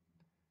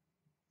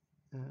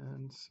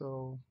 And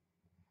so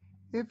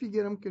if you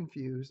get them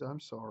confused, I'm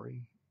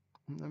sorry.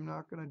 I'm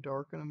not going to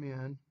darken them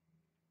in.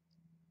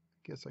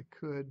 I guess I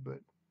could, but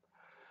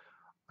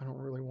I don't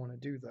really want to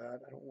do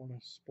that. I don't want to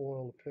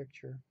spoil the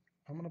picture.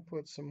 I'm going to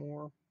put some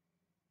more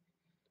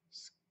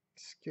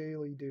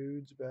scaly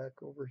dudes back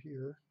over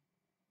here.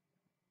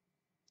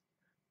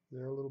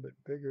 They're a little bit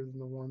bigger than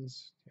the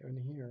ones in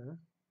here.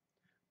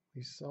 At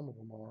least some of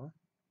them are.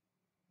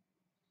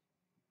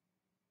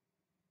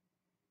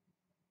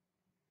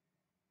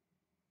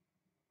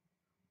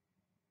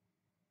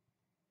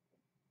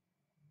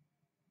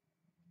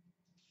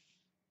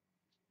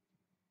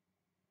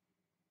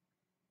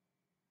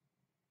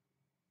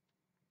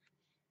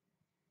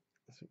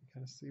 So you can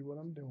kind of see what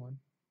I'm doing.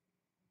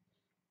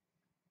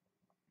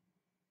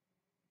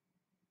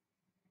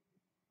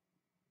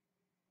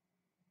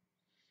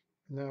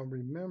 Now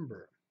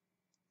remember,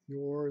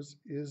 yours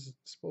is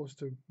supposed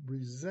to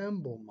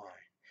resemble mine.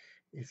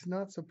 It's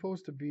not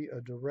supposed to be a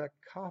direct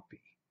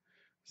copy.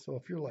 So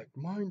if you're like,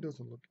 mine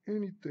doesn't look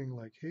anything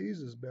like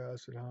Hayes's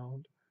Basset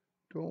Hound,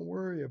 don't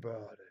worry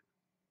about it.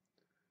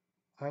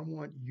 I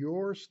want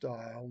your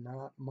style,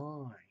 not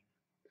mine.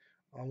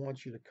 I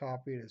want you to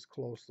copy it as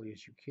closely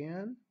as you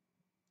can,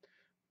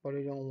 but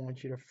I don't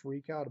want you to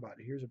freak out about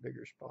it. Here's a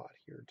bigger spot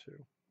here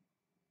too.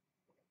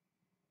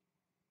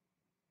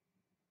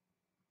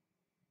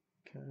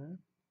 Okay.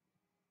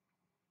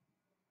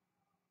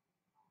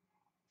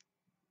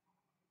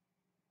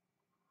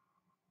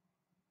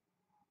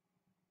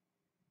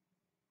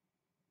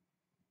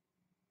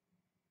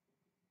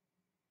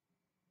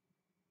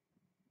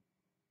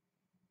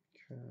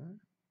 Okay.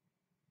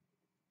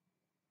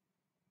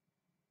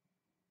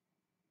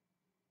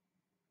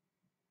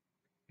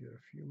 Get a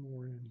few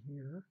more in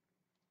here.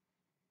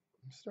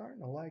 I'm starting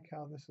to like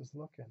how this is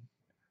looking.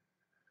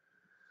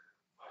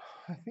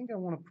 I think I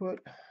want to put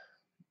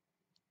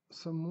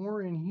some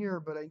more in here,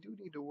 but I do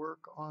need to work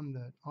on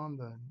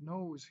the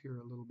nose here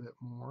a little bit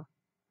more.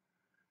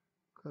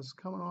 Because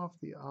coming off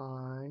the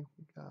eye,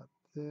 we got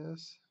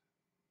this.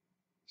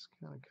 It's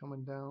kind of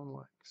coming down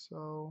like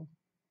so.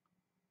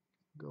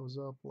 Goes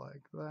up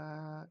like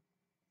that.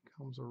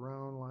 Comes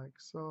around like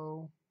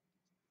so.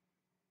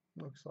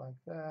 Looks like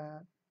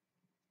that.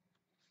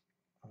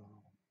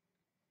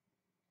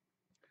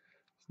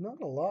 There's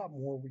not a lot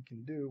more we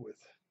can do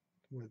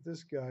with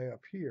this guy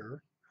up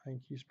here. I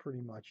think he's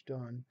pretty much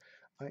done.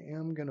 I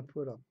am going to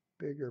put a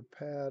bigger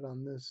pad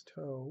on this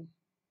toe.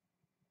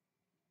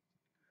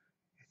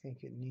 I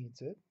think it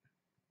needs it.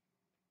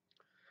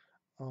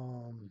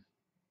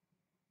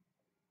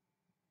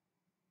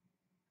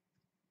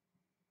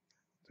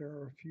 There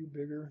are a few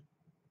bigger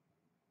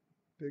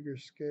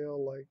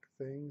scale like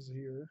things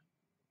here.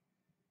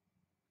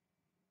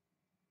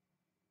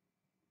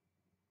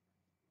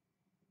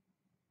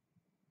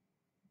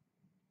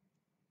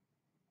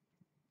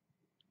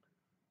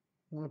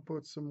 I want to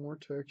put some more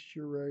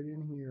texture right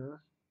in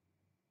here.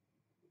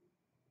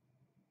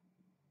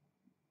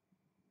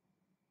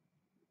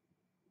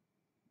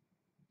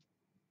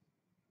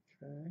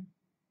 Okay.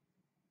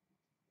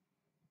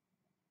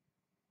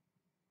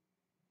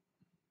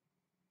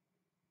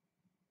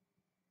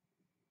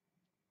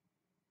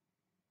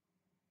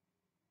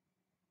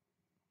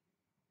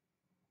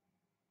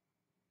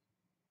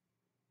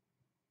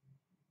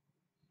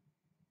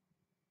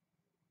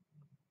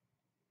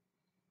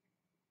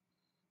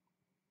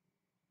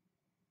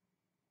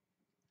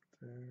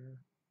 There.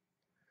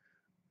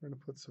 We're going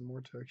to put some more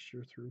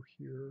texture through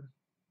here.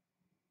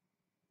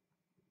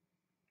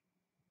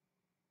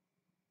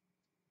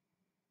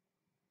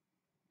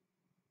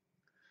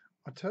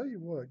 I'll tell you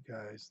what,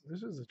 guys,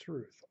 this is the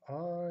truth.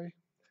 I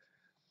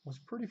was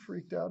pretty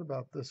freaked out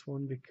about this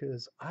one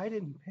because I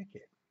didn't pick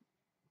it.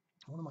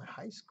 One of my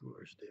high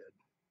schoolers did.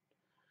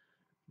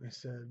 They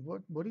said,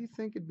 what do you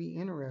think would be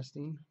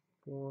interesting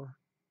for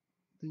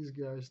these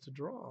guys to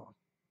draw?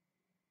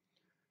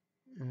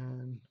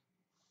 And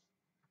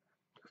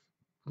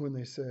when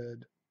they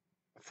said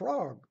a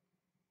frog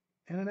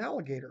and an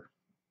alligator.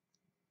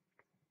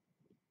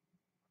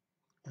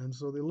 And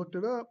so they looked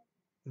it up,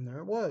 and there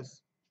it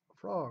was, a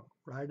frog,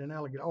 right? An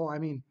alligator. Oh, I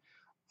mean,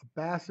 a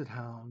basset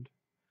hound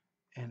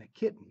and a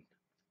kitten.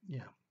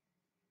 Yeah,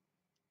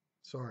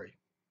 sorry.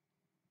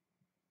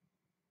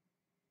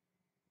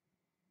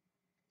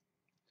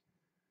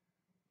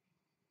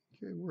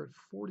 Okay, we're at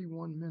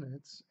 41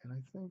 minutes, and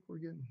I think we're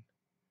getting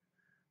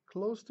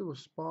close to a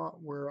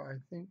spot where I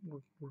think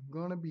we're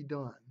going to be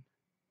done.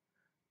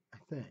 I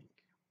think,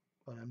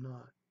 but I'm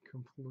not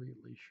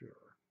completely sure.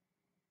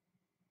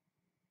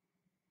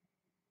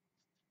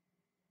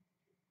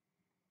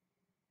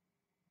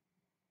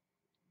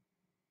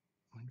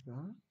 Like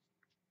that?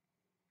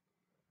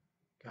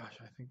 Gosh,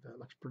 I think that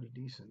looks pretty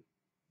decent.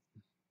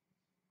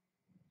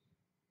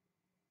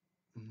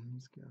 And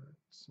he's got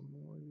some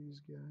more of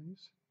these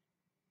guys.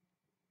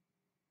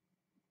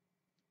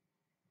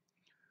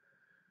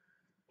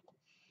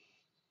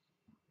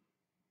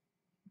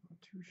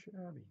 Not too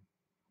shabby.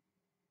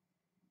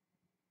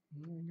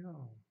 There you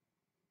go.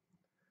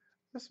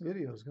 This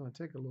video is going to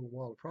take a little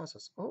while to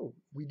process. Oh,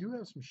 we do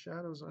have some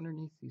shadows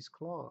underneath these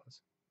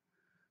claws.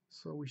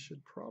 So we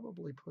should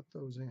probably put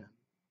those in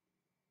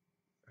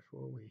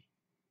before we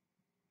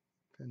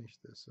finish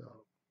this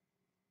up.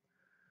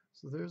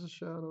 So there's a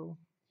shadow.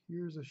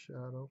 Here's a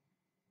shadow.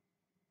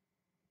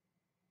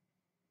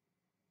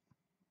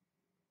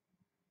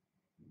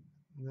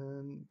 And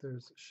then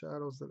there's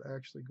shadows that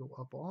actually go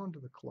up onto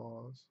the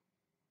claws.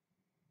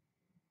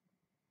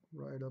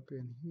 Right up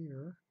in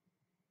here.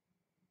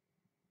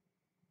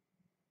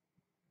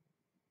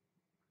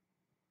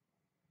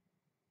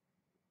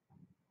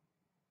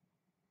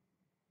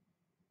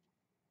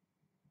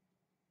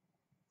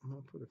 I'm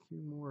going to put a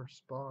few more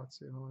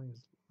spots in on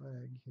his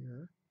leg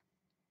here.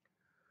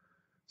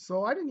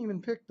 So I didn't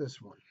even pick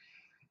this one.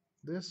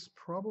 This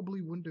probably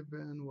wouldn't have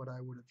been what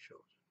I would have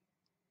chosen.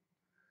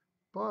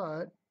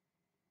 But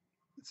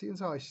seeing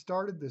as how I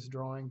started this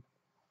drawing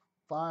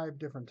 5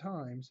 different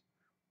times,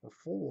 or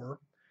 4,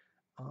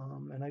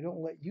 and I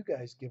don't let you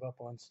guys give up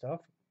on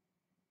stuff,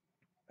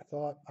 I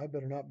thought I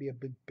better not be a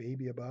big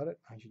baby about it.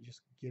 I should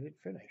just get it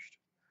finished.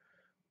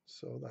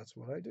 So that's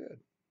what I did.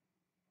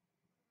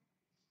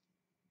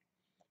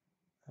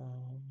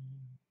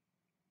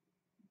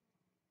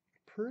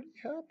 Pretty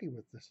happy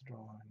with this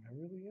drawing. I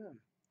really am.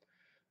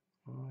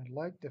 I'd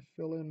like to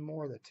fill in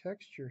more of the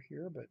texture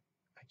here, but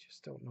I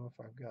just don't know if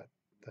I've got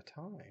the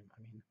time.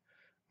 I mean,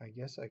 I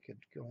guess I could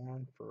go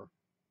on for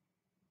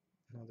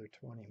another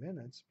 20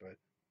 minutes, but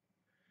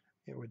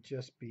it would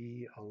just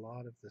be a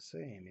lot of the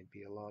same. It'd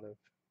be a lot of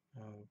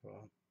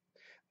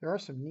there are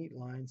some neat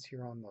lines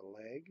here on the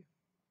leg,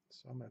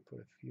 so I'm going to put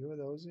a few of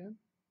those in.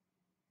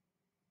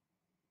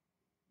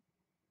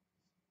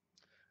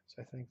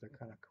 So I think they're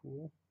kind of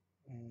cool.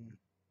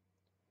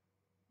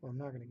 Well, I'm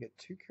not going to get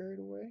too carried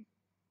away.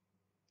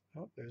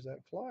 Oh, there's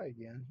that fly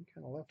again. He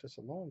kind of left us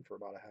alone for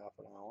about a half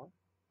an hour.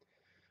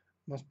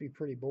 Must be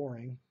pretty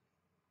boring.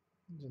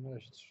 There's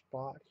another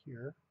spot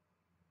here.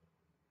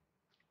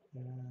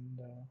 And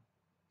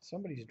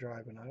somebody's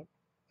driving up.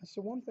 That's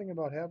the one thing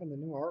about having the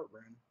new art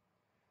room.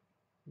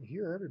 You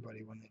hear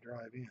everybody when they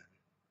drive in.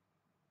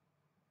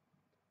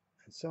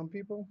 And some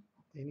people,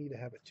 they need to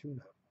have a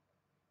tune-up.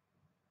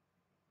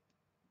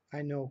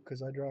 I know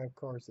because I drive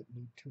cars that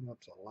need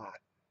tune-ups a lot.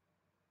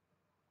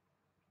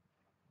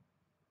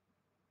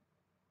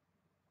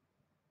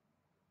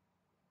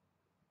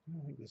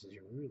 I think this is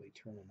really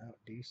turning out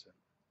decent.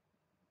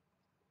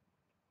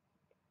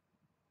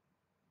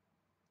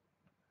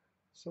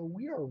 So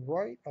we are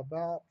right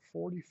about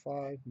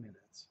 45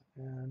 minutes.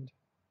 And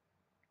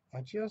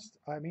I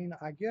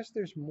guess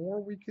there's more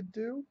we could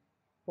do,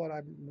 but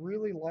I'm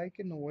really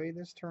liking the way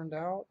this turned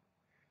out.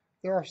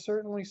 There are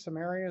certainly some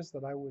areas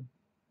that I would,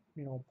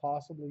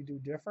 possibly do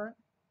different.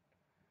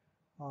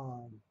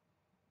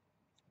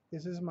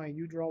 This is my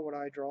You Draw What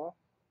I Draw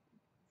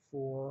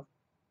for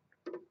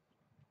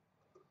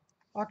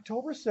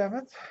October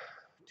 7th,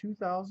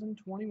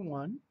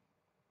 2021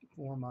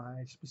 for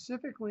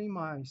specifically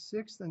my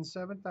 6th and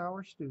 7th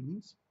hour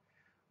students.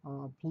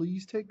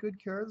 Please take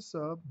good care of the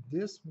sub.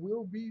 This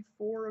will be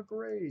for a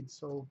grade,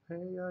 so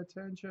pay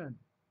attention.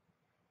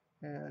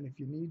 And if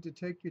you need to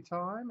take your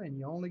time and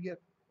you only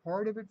get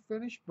part of it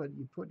finished, but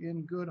you put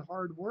in good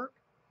hard work,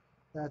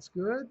 that's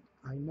good.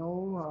 I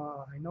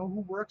know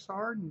who works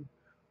hard and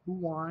who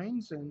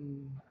whines,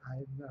 and I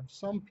have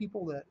some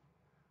people that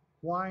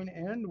whine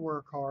and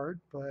work hard,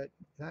 but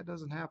that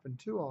doesn't happen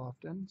too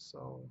often.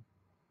 So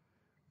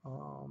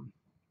um,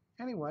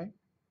 anyway,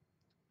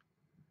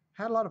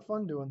 had a lot of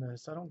fun doing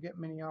this. I don't get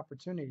many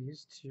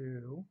opportunities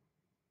to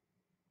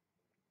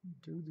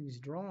do these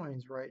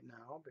drawings right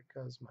now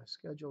because my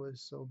schedule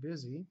is so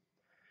busy.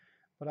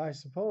 But I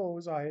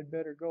suppose I had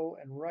better go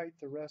and write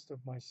the rest of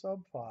my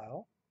sub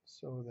file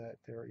so that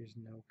there is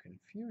no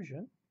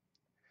confusion.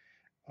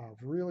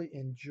 I've really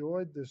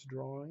enjoyed this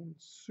drawing,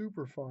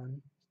 super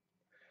fun.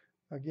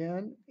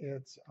 Again,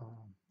 it's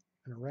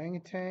an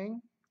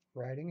orangutan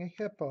riding a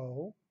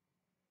hippo,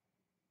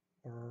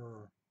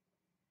 or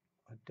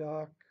a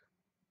duck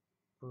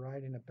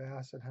riding a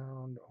basset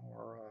hound,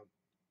 or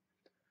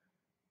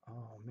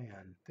oh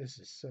man, this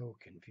is so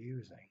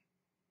confusing.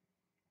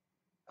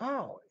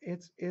 Oh,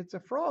 it's a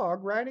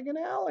frog riding an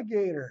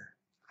alligator.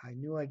 I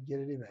knew I'd get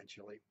it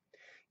eventually.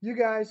 You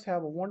guys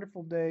have a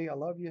wonderful day. I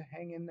love you.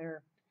 Hang in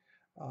there.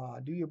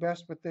 Do your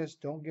best with this.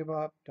 Don't give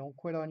up. Don't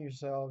quit on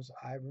yourselves.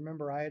 I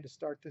remember I had to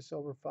start this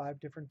over 5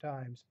 different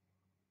times.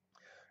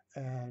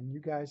 And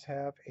you guys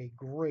have a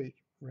great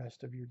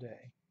rest of your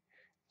day.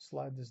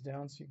 Slide this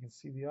down so you can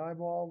see the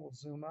eyeball. We'll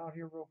zoom out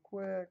here real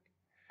quick.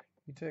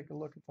 You take a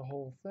look at the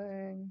whole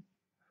thing.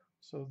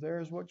 So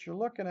there's what you're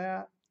looking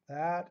at.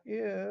 That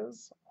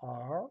is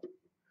our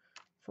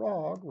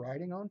frog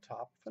riding on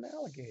top of an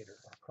alligator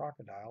or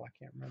crocodile. I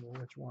can't remember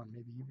which one.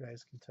 Maybe you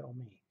guys can tell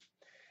me.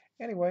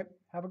 Anyway,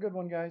 have a good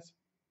one, guys.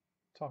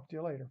 Talk to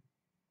you later.